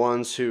are the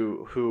ones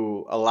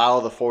who allow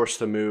the Force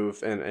to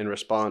move and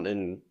respond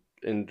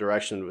in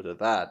direction with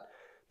that.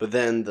 But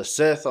then the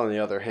Sith, on the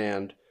other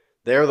hand,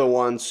 they're the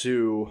ones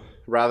who,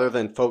 rather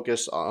than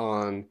focus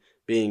on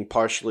being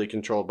partially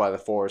controlled by the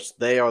Force,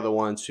 they are the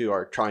ones who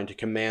are trying to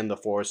command the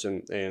Force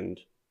and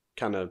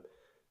kind of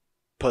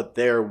put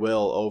their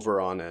will over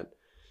on it.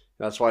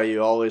 That's why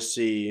you always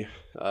see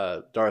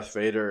Darth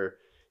Vader.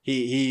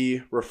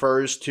 He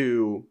refers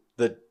to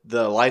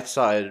the light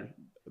side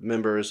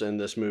members in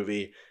this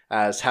movie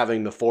as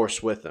having the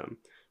Force with him.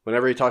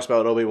 Whenever he talks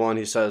about Obi-Wan,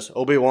 he says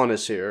Obi-Wan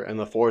is here and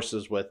the Force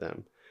is with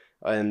him.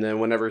 And then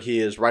whenever he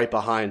is right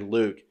behind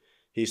Luke,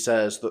 he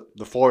says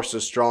the Force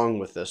is strong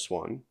with this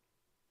one.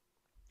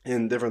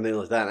 And different things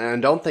like that. And I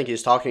don't think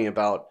he's talking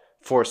about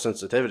Force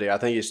sensitivity. I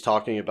think he's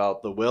talking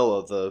about the will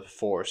of the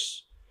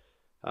Force.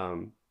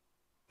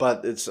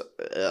 But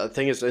I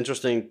think it's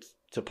interesting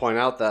to point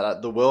out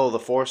that the will of the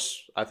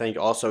Force, I think,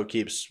 also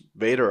keeps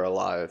Vader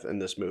alive in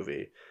this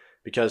movie.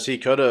 Because he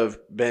could have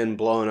been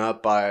blown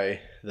up by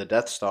the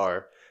Death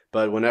Star,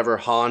 but whenever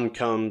Han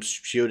comes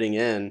shooting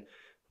in,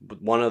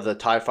 one of the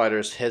TIE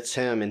fighters hits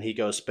him and he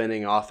goes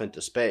spinning off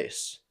into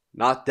space.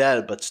 Not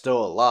dead, but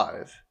still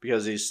alive,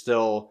 because there's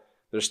still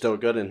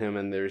good in him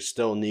and they're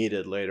still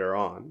needed later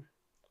on.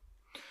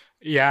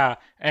 Yeah,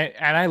 and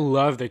I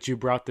love that you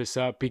brought this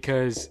up,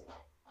 because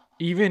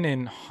even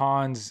in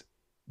Han's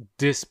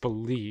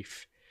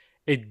disbelief,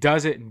 it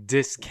doesn't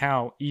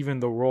discount even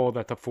the role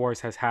that the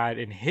Force has had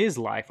in his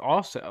life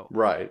also.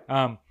 Right.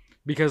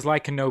 Because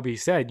like Kenobi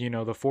said,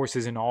 the Force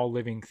is in all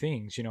living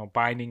things,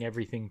 binding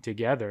everything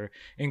together,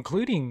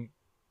 including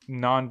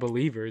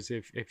non-believers,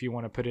 if you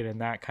want to put it in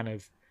that kind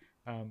of,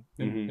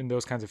 in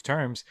those kinds of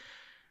terms.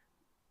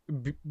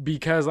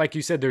 Because like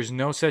you said, there's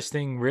no such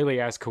thing really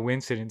as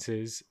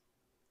coincidences.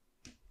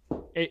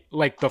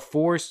 Like the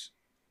Force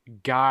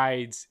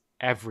guides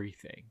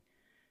everything.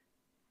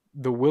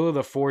 The will of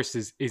the Force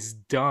is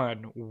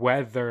done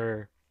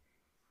whether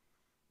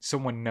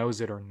someone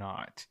knows it or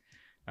not.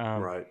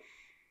 Right.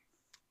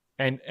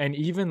 And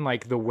even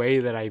like the way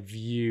that I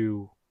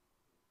view,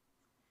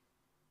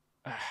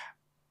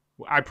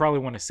 I probably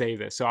want to say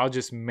this, so I'll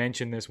just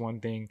mention this one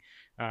thing.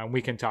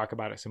 We can talk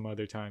about it some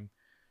other time.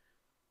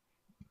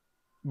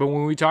 But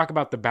when we talk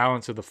about the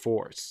balance of the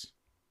Force,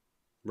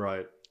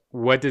 right.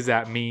 What does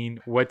that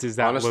mean? What does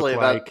that Honestly,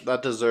 look like?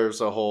 That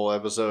deserves a whole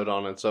episode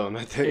on its own,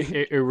 I think.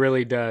 It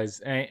really does.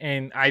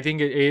 And I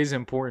think it is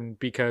important,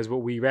 because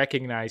what we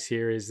recognize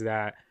here is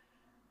that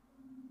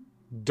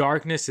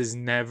darkness is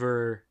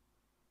never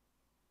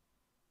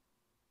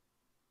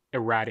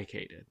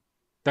eradicated.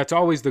 That's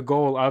always the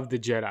goal of the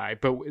Jedi.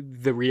 But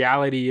the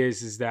reality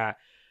is that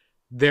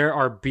there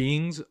are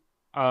beings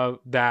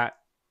that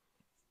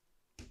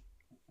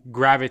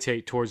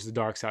gravitate towards the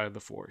dark side of the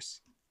Force.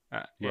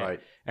 Right.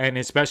 And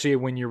especially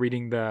when you're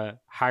reading the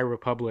High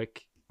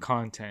Republic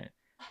content,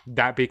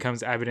 that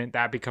becomes evident.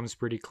 That becomes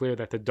pretty clear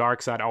that the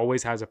dark side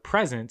always has a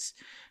presence.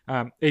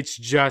 It's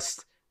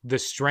just the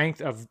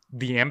strength of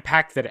the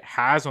impact that it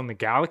has on the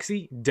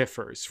galaxy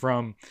differs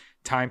from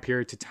time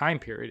period to time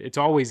period. It's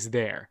always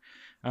there.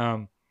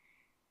 And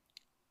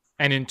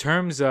in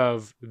terms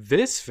of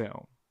this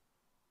film,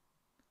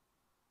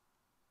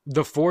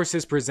 the Force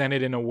is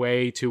presented in a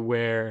way to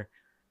where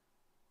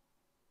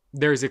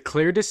there's a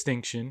clear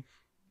distinction,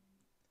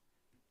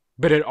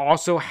 but it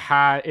also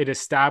it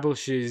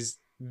establishes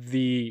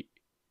the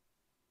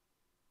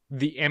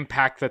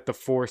impact that the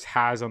Force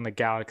has on the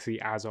galaxy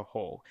as a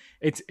whole.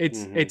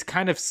 It's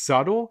kind of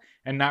subtle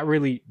and not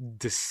really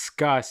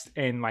discussed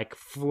and like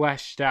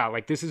fleshed out.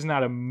 Like, this is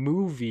not a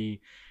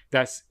movie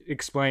that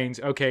explains,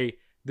 okay,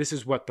 this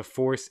is what the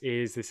Force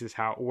is, this is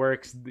how it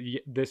works,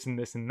 this and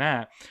this and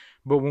that.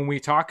 But when we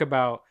talk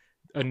about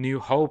A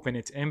New Hope and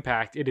its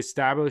impact, it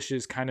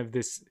establishes kind of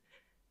this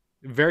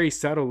very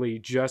subtly,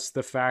 just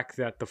the fact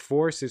that the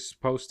Force is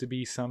supposed to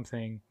be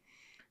something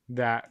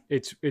that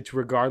it's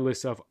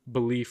regardless of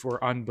belief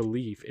or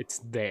unbelief, it's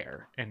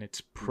there and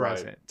it's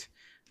present.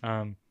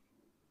 Right.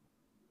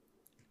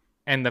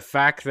 And the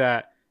fact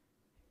that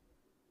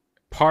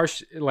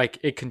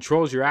it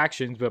controls your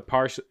actions, but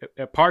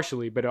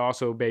partially, but it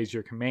also obeys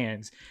your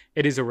commands.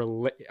 It is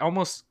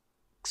almost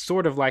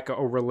sort of like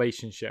a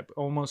relationship,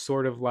 almost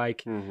sort of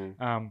like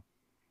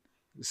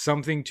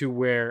something to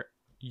where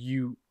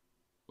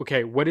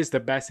what is the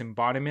best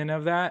embodiment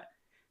of that?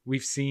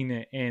 We've seen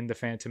it in The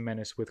Phantom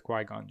Menace with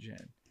Qui-Gon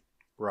Jinn.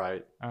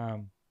 Right.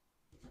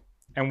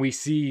 And we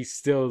see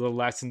still the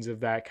lessons of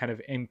that kind of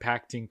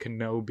impacting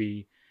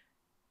Kenobi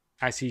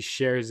as he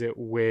shares it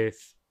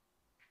with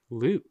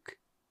Luke.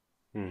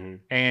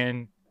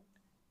 And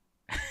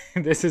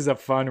this is a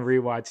fun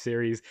rewatch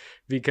series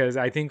because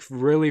I think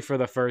really for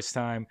the first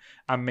time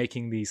I'm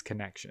making these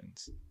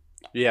connections.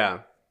 Yeah.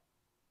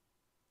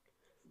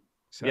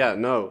 So Yeah,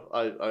 no,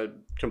 I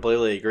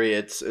completely agree.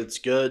 It's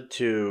good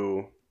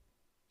to,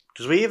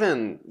 because we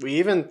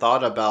even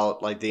thought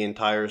about like the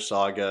entire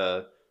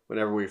saga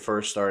whenever we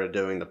first started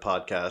doing the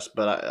podcast,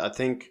 but I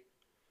think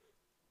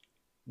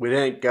we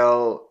didn't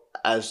go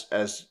as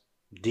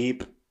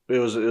deep. It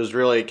was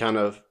really kind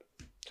of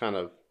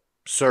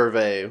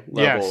survey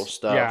level yes,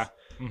 yeah. stuff.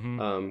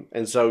 Hmm.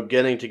 And so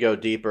getting to go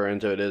deeper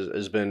into it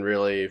has been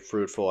really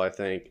fruitful, I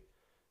think.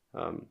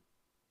 Um,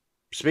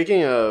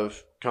 Speaking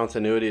of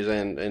continuities,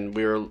 and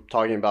we were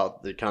talking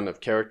about the kind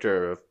of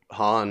character of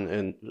Han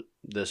in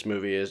this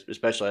movie,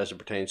 especially as it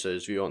pertains to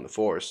his view on the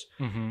Force.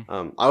 Hmm.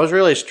 I was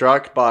really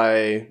struck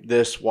by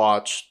this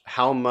watch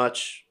how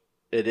much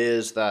it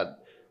is that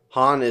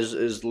Han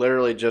is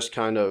literally just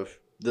kind of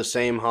the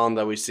same Han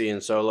that we see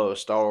in Solo, a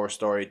Star Wars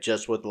story,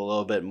 just with a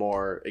little bit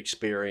more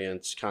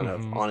experience, kind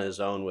of Hmm. on his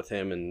own with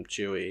him and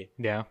Chewie.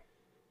 Yeah.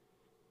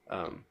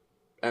 Um,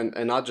 and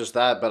not just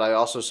that, but I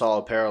also saw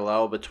a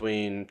parallel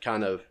between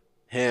kind of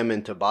him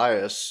and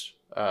Tobias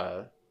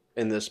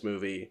in this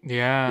movie,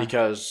 Yeah.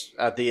 because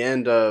at the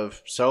end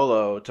of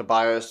Solo,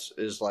 Tobias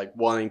is like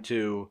wanting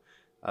to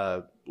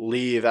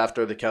leave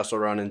after the Kessel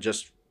Run and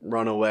just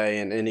run away,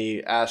 and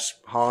he asks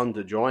Han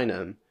to join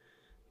him,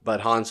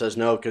 but Han says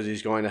no because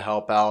he's going to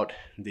help out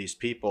these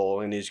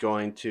people and he's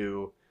going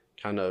to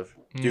kind of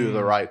do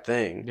the right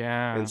thing.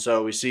 Yeah. And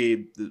so we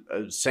see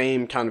the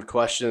same kind of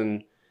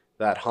question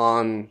that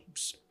Han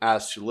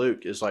asks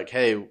Luke is like,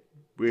 hey,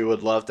 we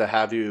would love to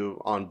have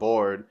you on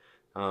board,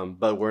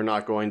 but we're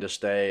not going to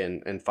stay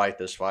and fight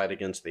this fight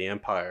against the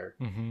Empire.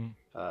 Hmm.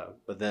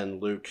 But then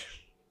Luke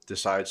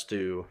decides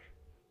to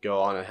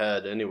go on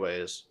ahead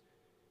anyways.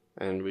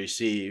 And we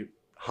see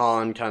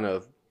Han kind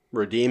of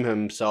redeem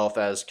himself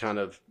as kind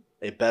of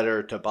a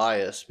better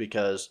Tobias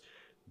because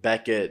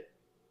Beckett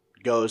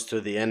goes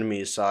to the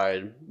enemy's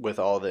side with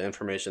all the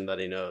information that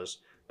he knows.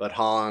 But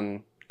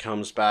Han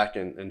comes back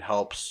and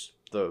helps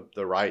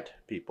the right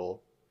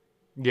people.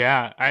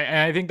 Yeah,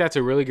 I think that's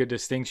a really good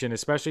distinction,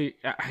 especially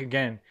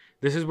again,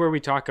 this is where we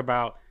talk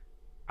about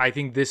I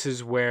think this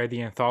is where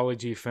the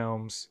anthology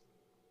films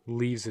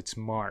leaves its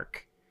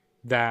mark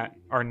that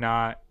are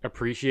not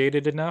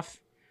appreciated enough,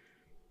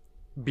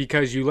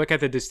 because you look at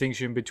the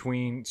distinction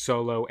between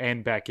Solo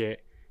and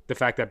Beckett, the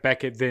fact that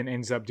Beckett then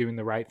ends up doing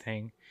the right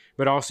thing,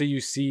 but also you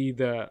see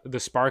the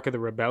spark of the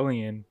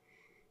rebellion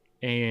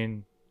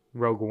in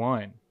Rogue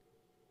One,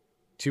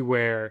 to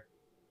where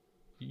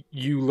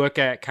you look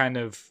at kind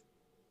of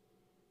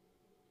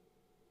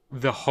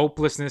the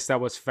hopelessness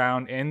that was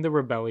found in the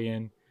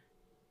rebellion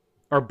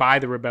or by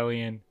the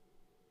rebellion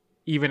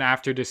even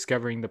after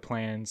discovering the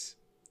plans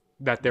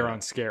that they're on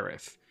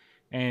Scarif.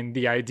 And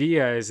the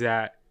idea is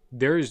that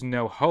there is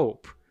no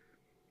hope.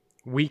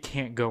 We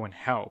can't go and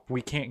help.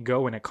 We can't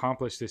go and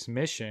accomplish this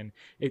mission.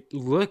 It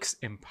looks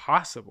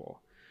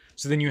impossible.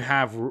 So then you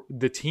have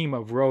the team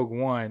of Rogue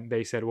One.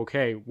 They said,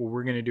 okay, well,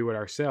 we're going to do it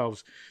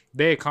ourselves.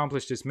 They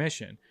accomplished this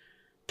mission.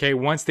 Okay,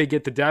 once they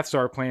get the Death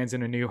Star plans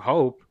in A New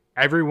Hope,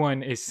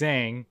 everyone is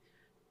saying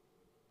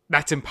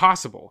that's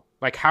impossible.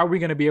 Like, how are we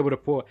going to be able to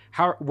pull?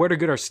 Where to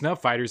get our snub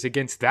fighters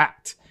against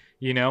that?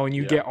 You know, and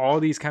you get all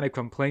these kind of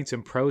complaints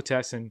and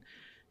protests and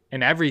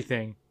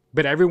everything,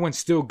 but everyone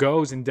still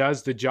goes and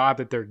does the job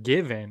that they're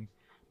given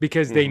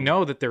because they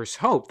know that there's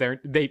hope.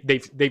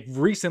 They've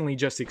recently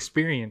just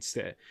experienced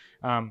it,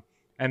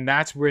 and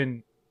that's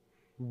when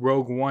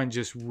Rogue One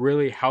just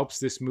really helps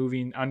this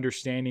movie in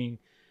understanding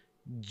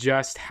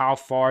just how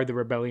far the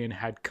rebellion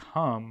had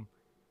come,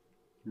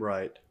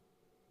 Right.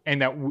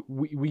 and that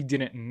we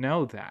didn't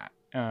know that.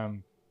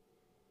 And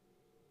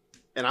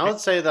I would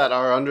say that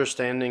our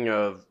understanding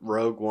of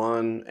Rogue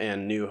One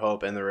and New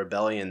Hope and the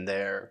rebellion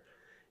there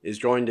is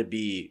going to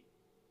be,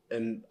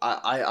 and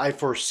I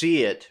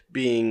foresee it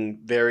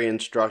being very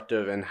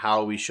instructive in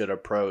how we should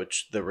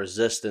approach the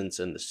resistance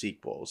in the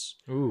sequels.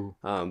 Ooh.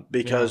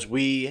 Because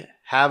we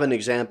have an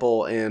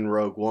example in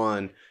Rogue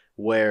One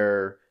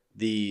where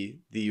the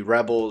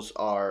rebels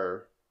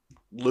are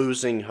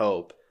losing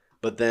hope,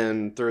 but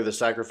then through the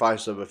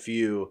sacrifice of a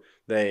few,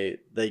 they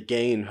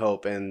gain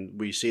hope, and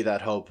we see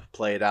that hope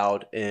played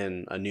out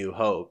in A New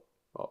Hope.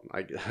 Well,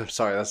 I'm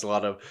sorry, there's a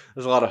lot of hope.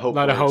 A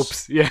lot of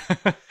hopes, yeah.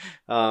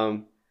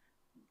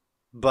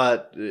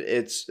 But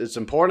it's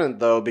important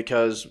though,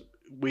 because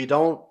we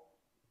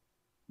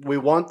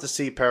want to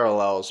see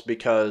parallels,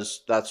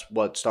 because that's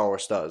what Star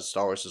Wars does.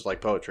 Star Wars is like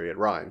poetry; it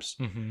rhymes.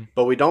 Mm-hmm.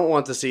 But we don't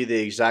want to see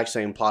the exact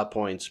same plot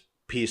points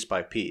piece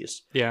by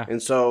piece. Yeah.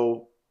 And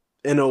so,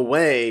 in a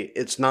way,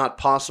 it's not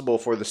possible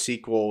for the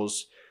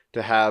sequels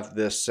to have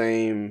this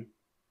same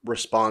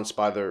response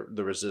by the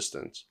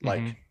resistance.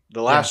 Like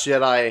The Last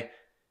Jedi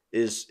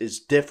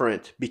is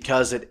different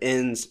because it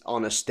ends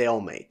on a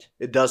stalemate.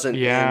 It doesn't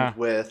end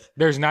with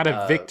there's not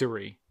a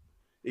victory.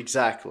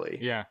 Exactly.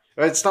 Yeah.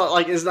 It's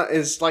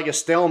like a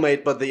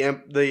stalemate, but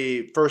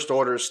the First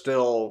Order is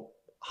still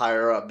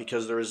higher up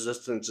because the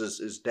resistance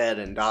is dead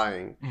and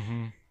dying.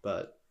 Mm-hmm.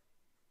 But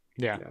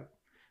Yeah. Yeah.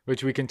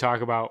 Which we can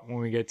talk about when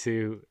we get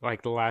to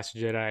like The Last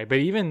Jedi. But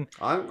even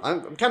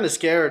I'm kind of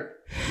scared,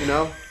 you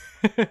know.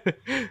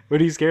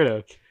 what are you scared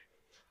of?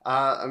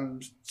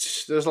 I'm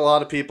there's a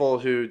lot of people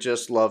who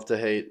just love to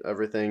hate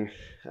everything,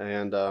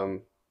 and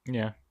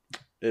Yeah.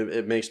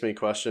 it makes me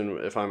question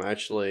if I'm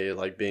actually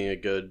like being a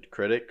good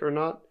critic or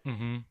not.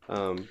 Mm-hmm.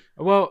 Um,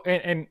 Well,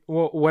 and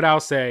what I'll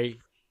say,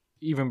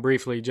 even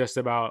briefly, just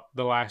about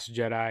The Last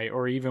Jedi,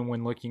 or even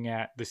when looking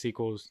at the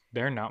sequels,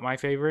 they're not my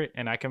favorite,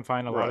 and I can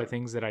find a lot of right.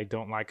 things that I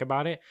don't like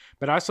about it.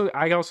 But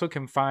I also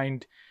can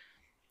find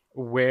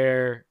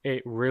where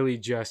it really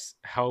just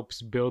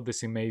helps build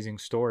this amazing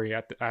story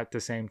at the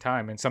same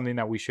time, and something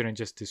that we shouldn't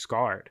just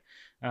discard.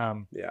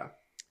 Um, Yeah.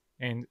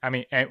 and I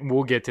mean, and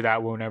we'll get to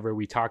that whenever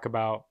we talk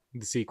about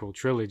the sequel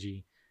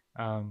trilogy.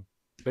 Um,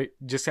 but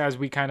just as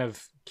we kind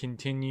of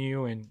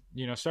continue and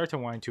start to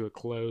wind to a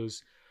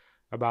close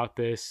about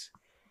this,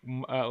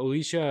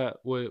 Alicia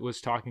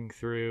was talking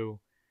through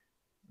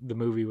the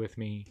movie with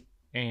me,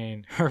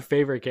 and her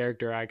favorite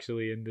character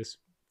actually in this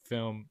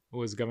film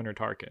was Governor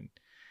Tarkin.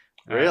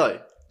 Uh, Really?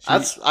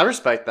 she I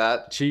respect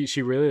that.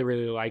 she really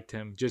really liked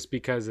him just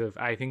because of,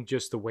 I think,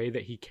 just the way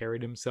that he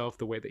carried himself,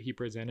 the way that he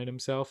presented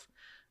himself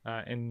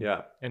in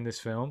Yeah. this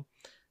film.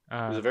 It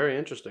was Uh, very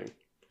interesting.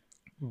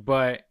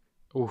 but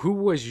who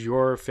was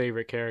your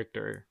favorite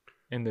character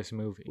in this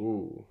movie?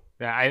 Ooh.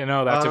 I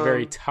know that's a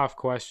very Um, tough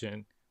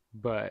question,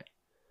 but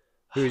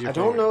who's your I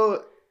don't favorite?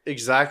 know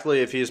exactly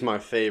if he's my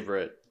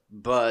favorite,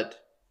 but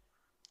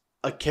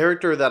a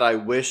character that I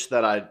wish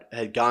that I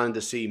had gotten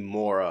to see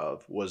more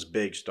of was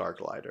Big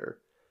Starklighter.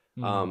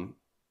 Mm, Um,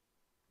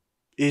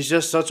 he's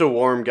just such a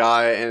warm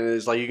guy, and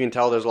it's like you can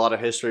tell there's a lot of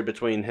history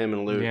between him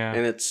and Luke, yeah,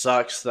 and it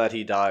sucks that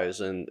he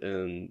dies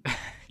in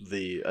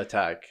the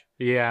attack.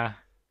 yeah.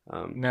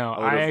 No, I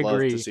would I have loved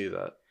to agree, see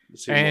that,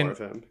 see more and of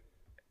him.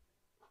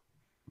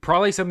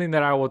 probably something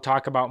that I will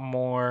talk about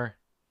more.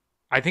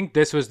 I think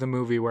this was the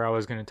movie where I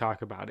was going to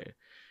talk about it.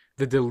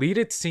 The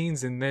deleted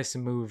scenes in this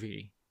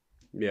movie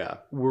Yeah,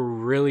 were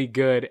really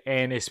good,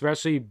 and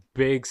especially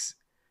Biggs,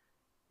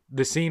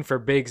 the scene for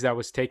Biggs that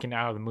was taken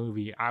out of the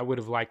movie. I would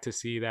have liked to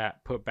see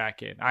that put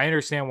back in. I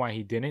understand why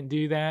he didn't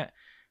do that,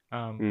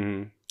 um,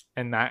 hmm,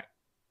 and that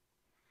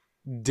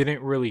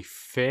didn't really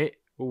fit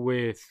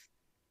with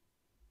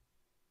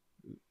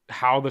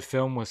how the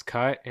film was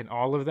cut and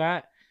all of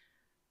that.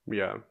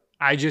 yeah,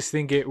 I just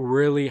think it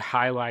really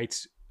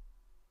highlights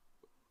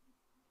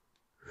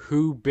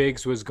who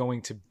Biggs was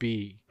going to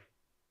be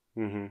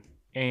hmm,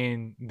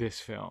 in this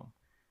film.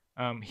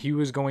 He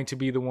was going to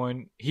be the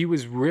one. He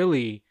was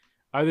really,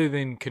 other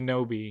than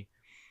Kenobi,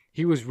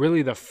 he was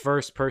really the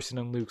first person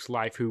in Luke's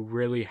life who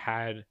really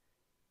had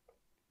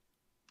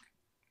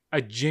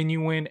a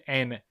genuine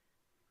and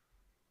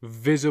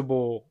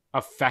visible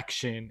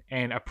affection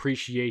and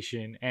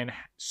appreciation and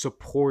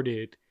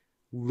supported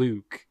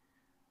Luke.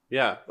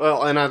 yeah.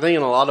 Well, and I think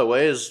in a lot of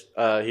ways,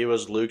 he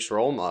was Luke's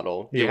role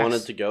model. He wanted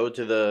Yes. to go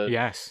to the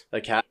Yes.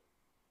 academy.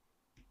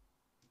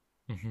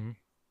 Mm-hmm.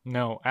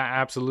 No,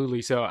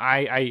 absolutely. So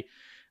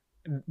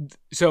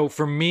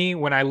for me,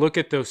 when I look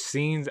at those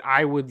scenes,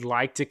 I would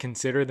like to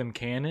consider them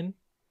canon.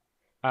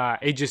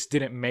 It just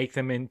didn't make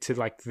them into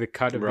like the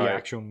cut of the Right.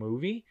 actual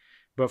movie.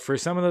 But for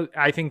some of the,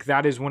 I think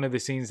that is one of the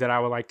scenes that I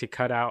would like to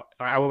cut out.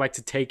 I would like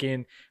to take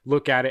in,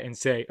 look at it, and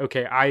say,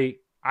 okay,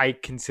 I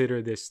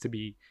consider this to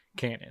be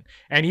canon.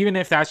 And even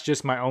if that's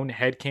just my own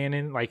head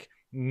canon, like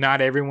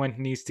not everyone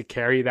needs to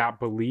carry that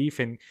belief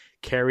and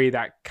carry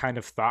that kind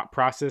of thought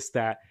process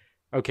that,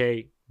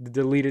 okay, the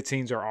deleted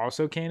scenes are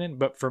also canon.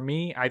 But for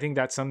me, I think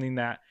that's something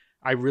that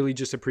I really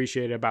just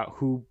appreciate about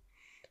who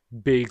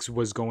Biggs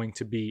was going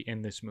to be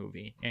in this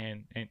movie,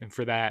 and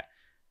for that,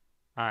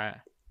 I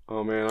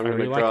Oh man, I'm I gonna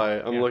really like him. cry.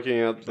 I'm Yeah. looking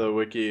at the So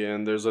wiki,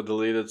 and there's a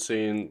deleted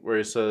scene where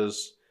he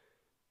says,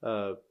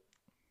 uh,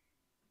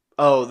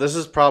 "Oh, this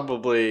is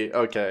probably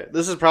okay.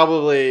 This is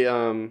probably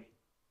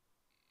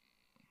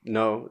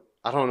no,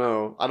 I don't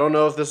know. I don't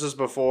know if this is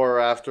before or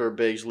after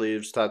Biggs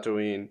leaves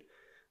Tatooine."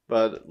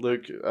 But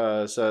Luke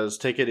says,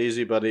 "Take it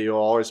easy, buddy. You'll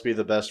always be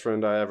the best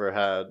friend I ever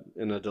had."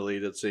 In a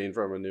deleted scene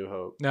from A New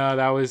Hope. no,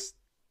 that was,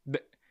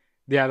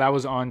 yeah, that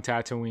was on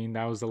Tatooine.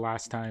 That was the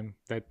last time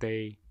that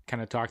they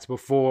kind of talked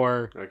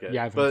before Okay,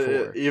 Yavin but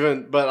 4.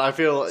 but I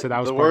feel So like that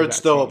was the part of words that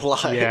still scene.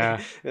 apply,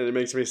 Yeah. and it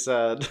makes me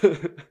sad.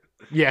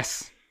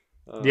 Yes.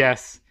 um,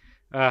 Yes.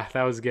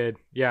 That was good.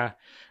 Yeah.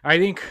 I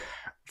think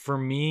for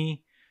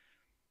me,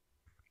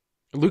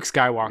 Luke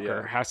yeah.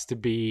 Skywalker has to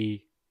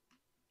be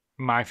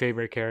my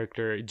favorite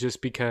character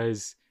just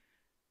because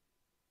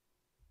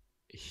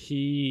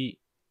he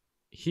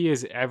he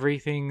is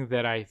everything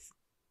that I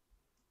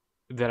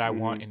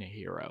want Hmm. in a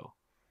hero.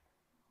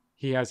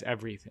 He has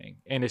everything.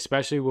 And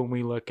especially when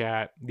we look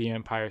at The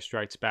Empire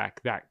Strikes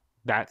Back,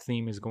 that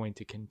theme is going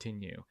to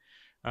continue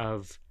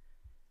of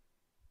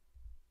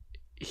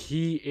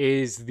he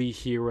is the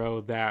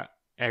hero that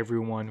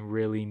everyone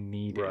really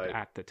needed Right.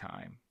 at the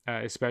time,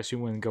 especially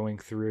when going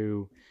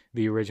through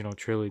the original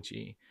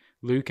trilogy.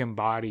 Luke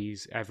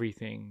embodies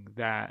everything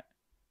that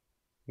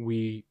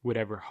we would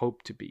ever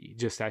hope to be,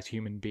 just as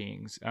human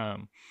beings.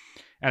 And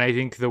I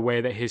think the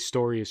way that his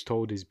story is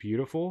told is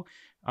beautiful.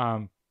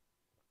 And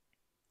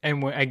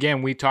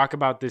again, we talk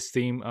about this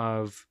theme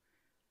of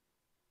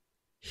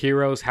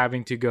heroes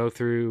having to go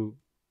through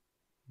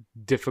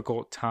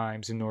difficult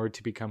times in order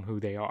to become who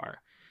they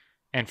are.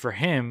 And for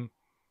him,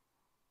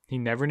 he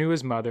never knew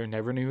his mother,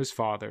 never knew his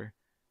father.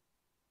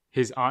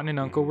 His aunt and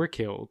uncle were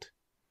killed.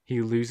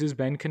 He loses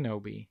Ben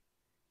Kenobi.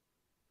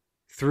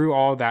 Through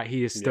all that,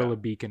 he is still a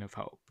beacon of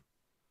hope,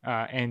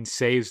 and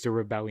saves the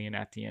rebellion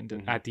at the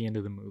end. At the end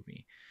of the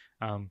movie,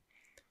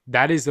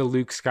 that is the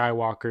Luke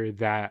Skywalker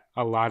that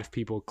a lot of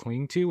people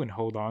cling to and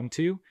hold on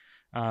to.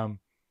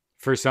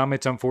 For some,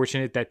 it's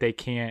unfortunate that they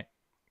can't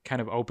kind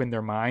of open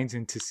their minds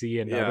and to see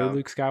another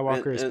Luke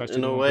Skywalker, especially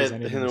in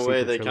a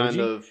way they kind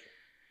of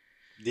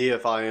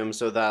deify him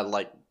so that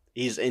like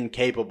he's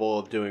incapable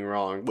of doing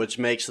wrong, which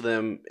makes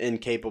them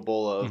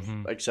incapable of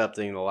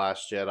accepting the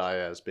Last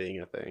Jedi as being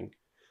a thing.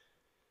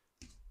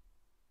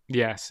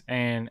 Yes,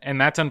 and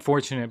that's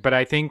unfortunate, but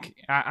I think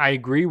I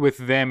agree with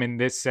them in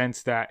this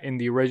sense that in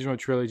the original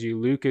trilogy,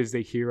 Luke is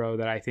the hero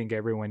that I think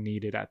everyone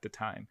needed at the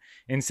time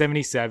in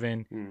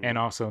 77 and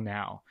also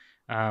now.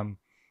 And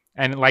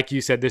like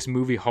you said, this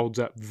movie holds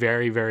up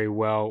very, very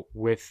well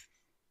with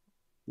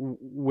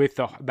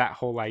that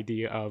whole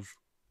idea of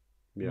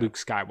Luke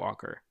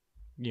Skywalker,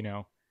 you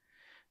know.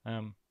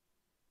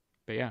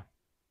 But yeah.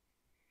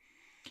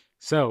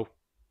 So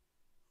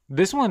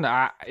this one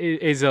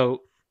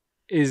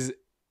is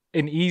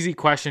an easy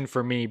question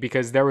for me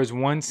because there was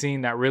one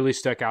scene that really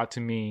stuck out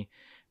to me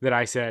that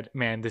I said,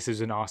 man, this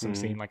is an awesome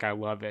scene. Like, I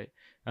love it.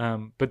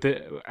 But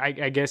I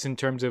guess in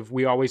terms of,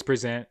 we always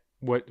present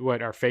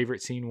what our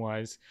favorite scene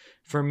was.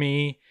 For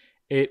me,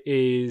 it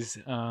is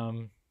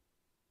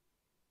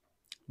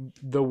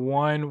the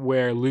one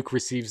where Luke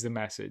receives the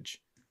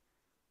message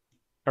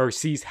or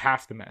sees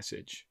half the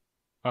message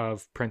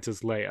of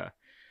Princess Leia.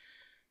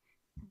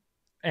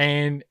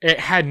 And it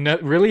had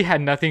really had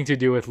nothing to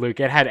do with Luke.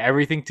 It had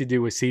everything to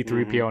do with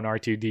C-3PO and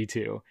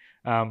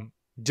R2-D2.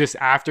 Just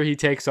after he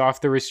takes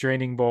off the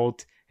restraining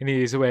bolt and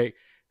he's like,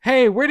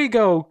 hey, where'd he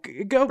go?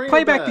 Go Bring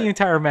play back the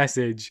entire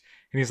message.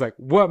 And he's like,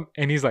 what?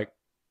 And he's like,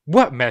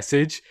 what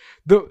message?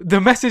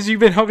 The message you've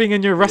been having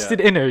in your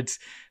rusted innards.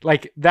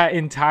 Like that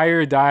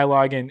entire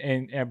dialogue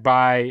and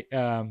by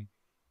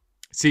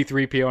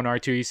C-3PO and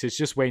R2, he says,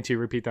 just wait to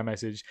repeat that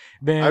message.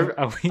 Then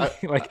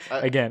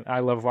I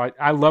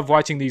love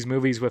watching these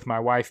movies with my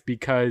wife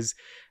because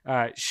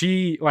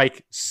she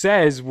like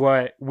says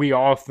what we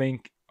all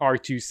think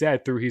R2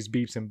 said through his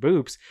beeps and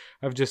boops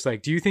of just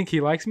like, do you think he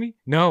likes me?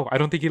 No, I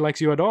don't think he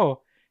likes you at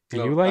all. Do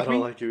you like me? I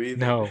don't like you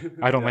either. No,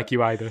 I don't like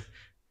you either.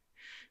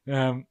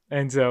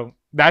 And so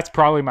that's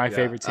probably my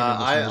favorite scene in this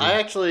movie. I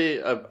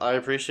actually I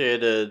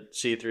appreciated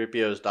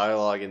C-3PO's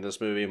dialogue in this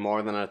movie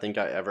more than I think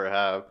I ever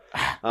have.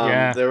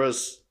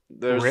 There's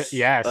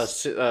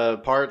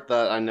a part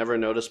that I never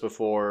noticed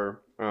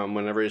before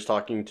whenever he's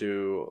talking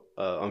to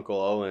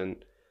Uncle Owen.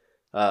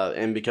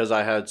 And because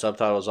I had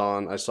subtitles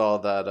on, I saw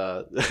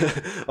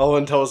that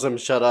Owen tells him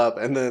shut up,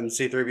 and then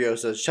C-3PO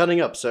says,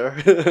 shutting up, sir.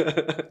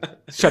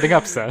 Shutting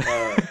up, sir.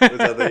 Which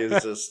I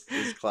think is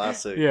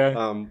classic.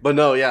 Yeah. But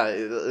no,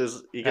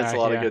 he gets a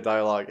lot of good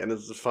dialogue, and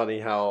it's funny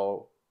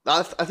how...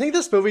 I think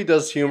this movie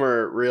does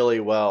humor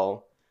really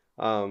well.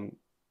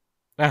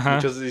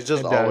 Because he's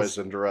just always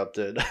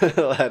interrupted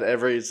at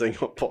every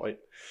single point.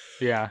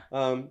 Yeah.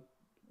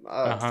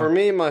 For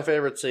me, my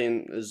favorite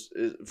scene is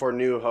for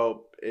New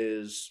Hope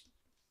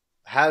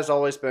has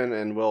always been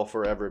and will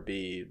forever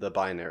be the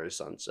binary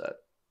sunset.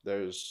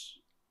 It's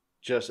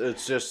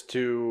just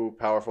too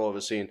powerful of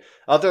a scene.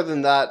 Other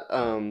than that,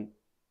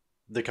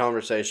 the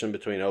conversation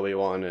between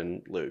Obi-Wan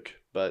and Luke.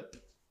 But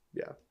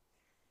yeah.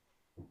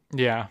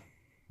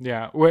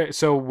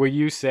 So will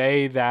you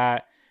say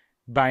that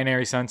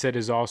Binary Sunset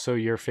is also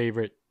your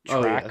favorite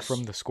track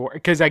from the score?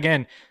 Because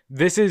again,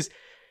 this is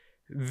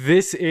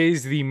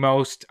the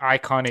most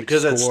iconic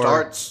because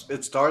score.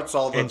 It starts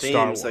all the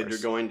themes that you're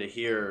going to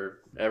hear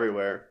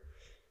everywhere.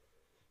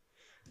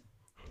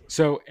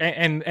 So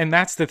and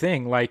that's the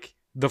thing, like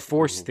the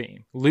Force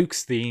theme,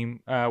 Luke's theme,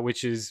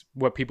 which is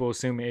what people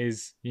assume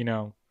is,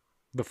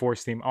 the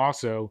Force theme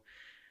also.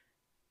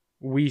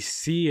 We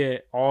see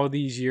it all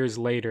these years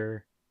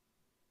later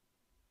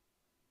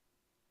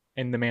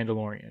in The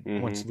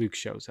Mandalorian once Luke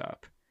shows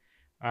up.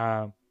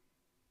 And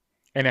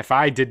if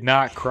I did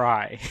not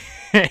cry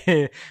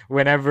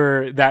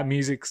whenever that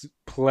music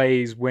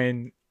plays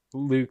when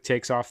Luke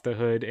takes off the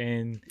hood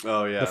in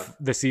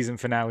the season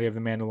finale of The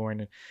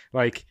Mandalorian,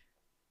 like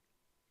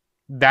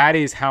that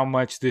is how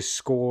much this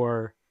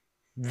score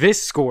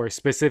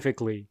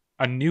specifically,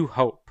 A New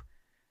Hope,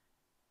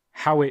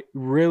 how it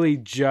really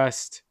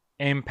just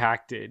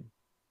impacted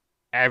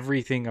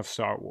everything of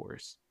Star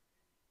Wars.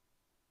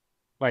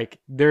 Like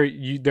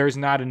there's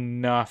not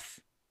enough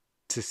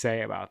to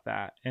say about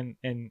that and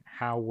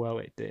how well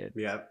it did.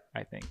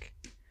 I think.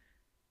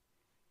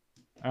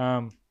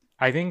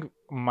 I think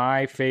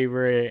my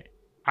favorite.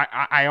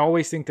 I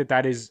always think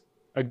that is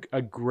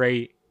a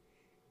great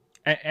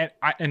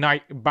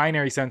and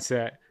Binary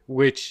Sunset,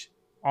 which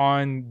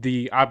on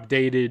the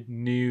updated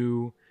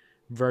new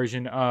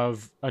version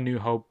of A New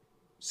Hope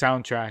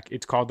soundtrack,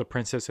 it's called The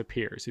Princess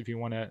Appears. If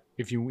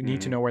you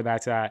need to know where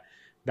that's at,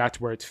 that's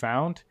where it's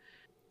found.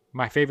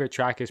 My favorite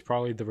track is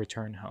probably The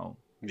Return Home.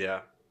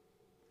 Yeah.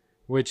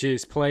 Which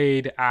is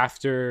played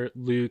after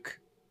Luke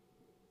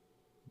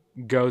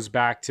goes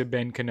back to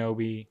Ben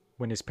Kenobi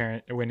when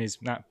his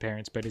not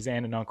parents, but his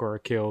aunt and uncle are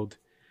killed,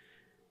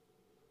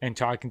 and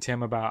talking to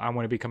him about, I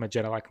want to become a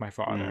Jedi like my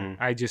father.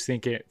 Mm-hmm. I just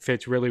think it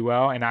fits really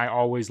well, and I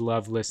always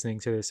love listening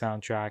to the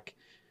soundtrack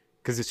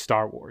because it's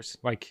Star Wars.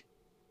 Like,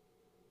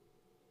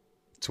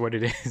 it's what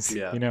it is,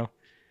 you know?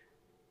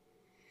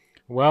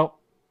 Well,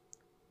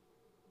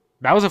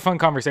 that was a fun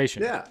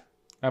conversation. Yeah.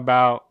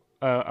 About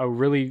a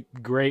really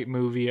great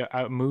movie,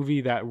 a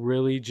movie that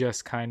really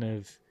just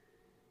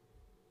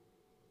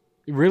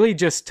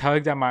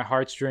tugged at my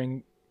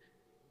heartstring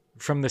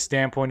from the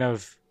standpoint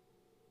of,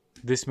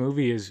 this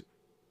movie is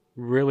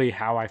really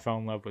how I fell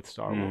in love with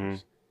Star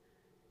Wars.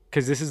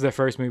 Because this is the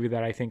first movie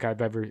that I think I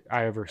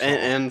ever saw.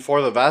 And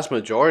for the vast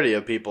majority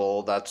of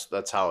people,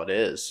 that's how it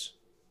is.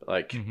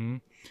 Like,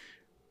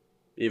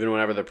 even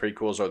whenever the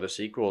prequels or the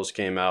sequels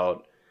came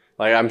out,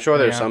 like, I'm sure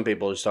there's some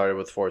people who started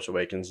with Force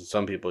Awakens and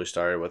some people who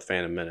started with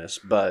Phantom Menace,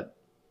 but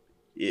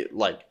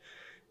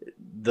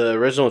the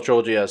original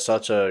trilogy has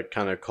such a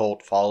kind of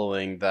cult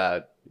following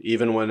that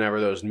even whenever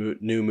those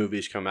new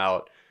movies come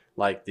out,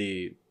 like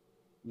the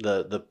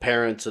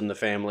parents in the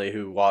family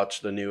who watch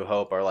The New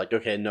Hope are like,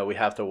 okay, no, we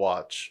have to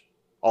watch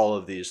all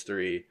of these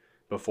three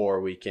before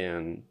we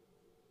can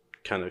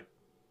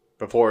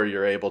before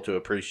you're able to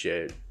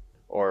appreciate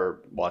or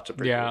watch the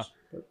prequels. Yeah.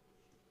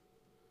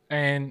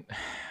 And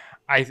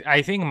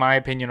I think my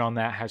opinion on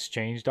that has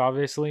changed,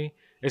 obviously,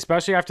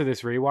 especially after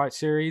this rewatch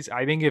series.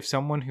 I think if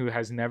someone who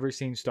has never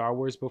seen Star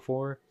Wars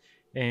before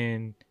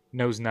and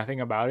knows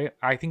nothing about it,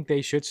 I think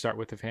they should start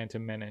with The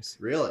Phantom Menace.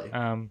 Really?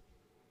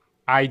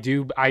 I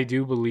do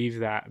believe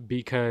that,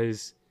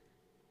 because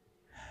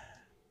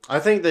I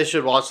think they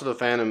should watch The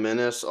Phantom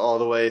Menace all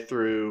the way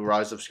through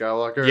Rise of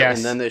Skywalker,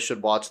 and then they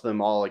should watch them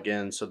all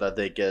again so that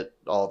they get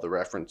all the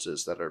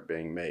references that are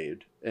being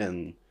made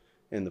in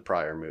the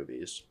prior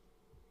movies.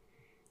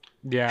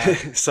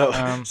 Yeah.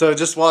 So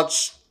just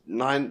watch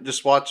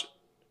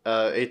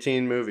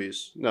 18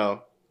 movies.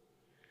 No,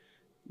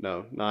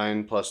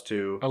 9 plus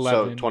 2,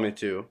 11. So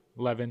 22.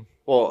 11.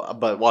 Well,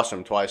 but watch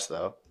them twice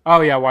though.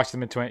 Oh yeah, watch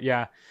them in 20.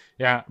 Yeah.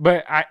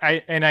 But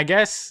I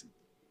guess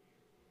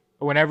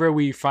whenever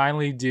we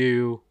finally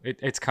do,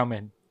 it's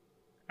coming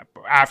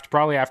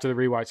probably after the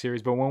rewatch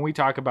series. But when we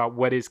talk about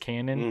what is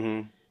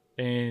canon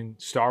in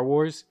Star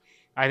Wars,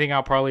 I think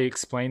I'll probably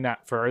explain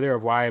that further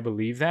of why I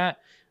believe that.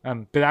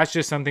 But that's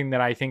just something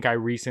that I think I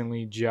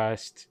recently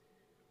just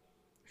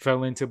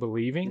fell into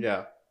believing.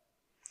 Yeah.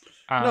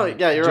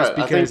 You're right.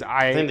 Because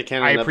I think the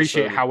canon I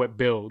appreciate how it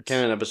builds.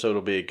 Canon episode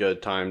will be a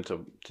good time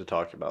to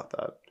talk about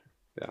that.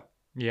 Yeah.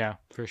 Yeah,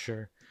 for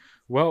sure.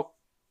 Well,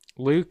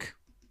 Luke,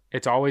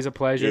 it's always a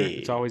pleasure. Yeah.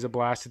 It's always a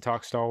blast to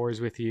talk Star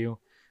Wars with you.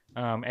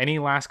 Any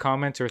last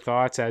comments or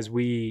thoughts as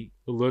we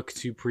look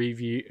to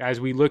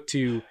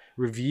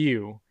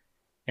review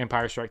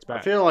Empire Strikes Back?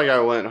 I feel like I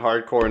went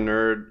hardcore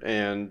nerd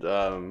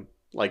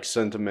and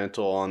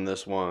sentimental on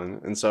this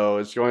one, and so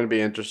it's going to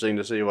be interesting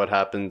to see what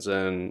happens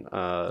in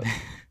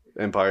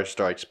Empire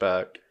Strikes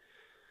Back.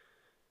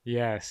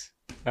 Yes,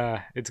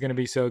 it's going to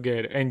be so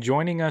good. And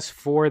joining us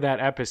for that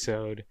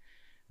episode,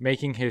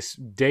 making his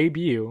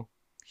debut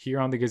here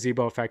on the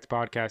Gazebo Effect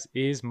podcast,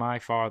 is my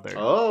father,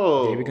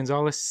 David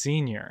Gonzalez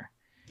Sr.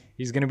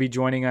 He's going to be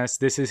joining us.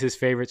 This is his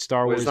favorite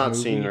Star Wars movie. He's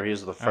not senior,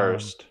 he's the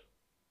first.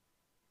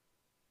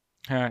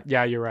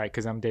 Yeah, you're right,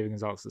 because I'm David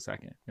Gonzalez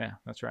II. Yeah,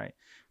 that's right.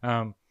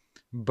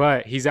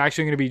 But he's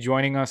actually going to be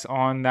joining us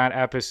on that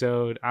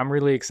episode. I'm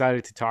really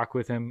excited to talk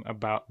with him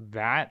about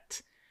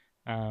that.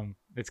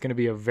 It's going to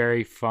be a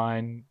very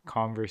fun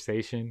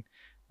conversation,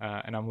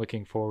 and I'm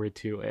looking forward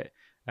to it.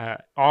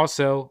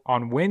 Also,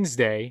 on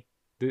Wednesday,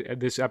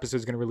 this episode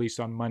is going to release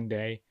on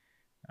Monday.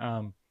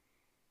 On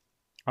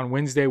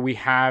Wednesday, we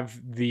have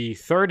the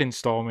third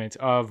installment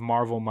of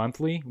Marvel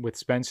Monthly with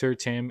Spencer,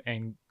 Tim,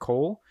 and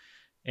Cole.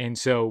 And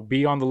so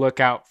be on the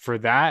lookout for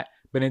that.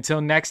 But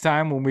until next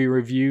time, when we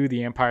review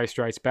The Empire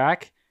Strikes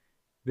Back,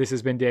 this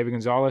has been David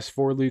Gonzalez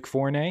for Luke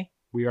Forney.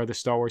 We are the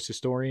Star Wars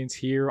historians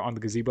here on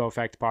the Gazebo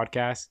Effect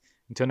podcast.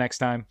 Until next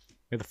time,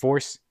 may the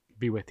Force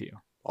be with you.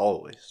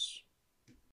 Always.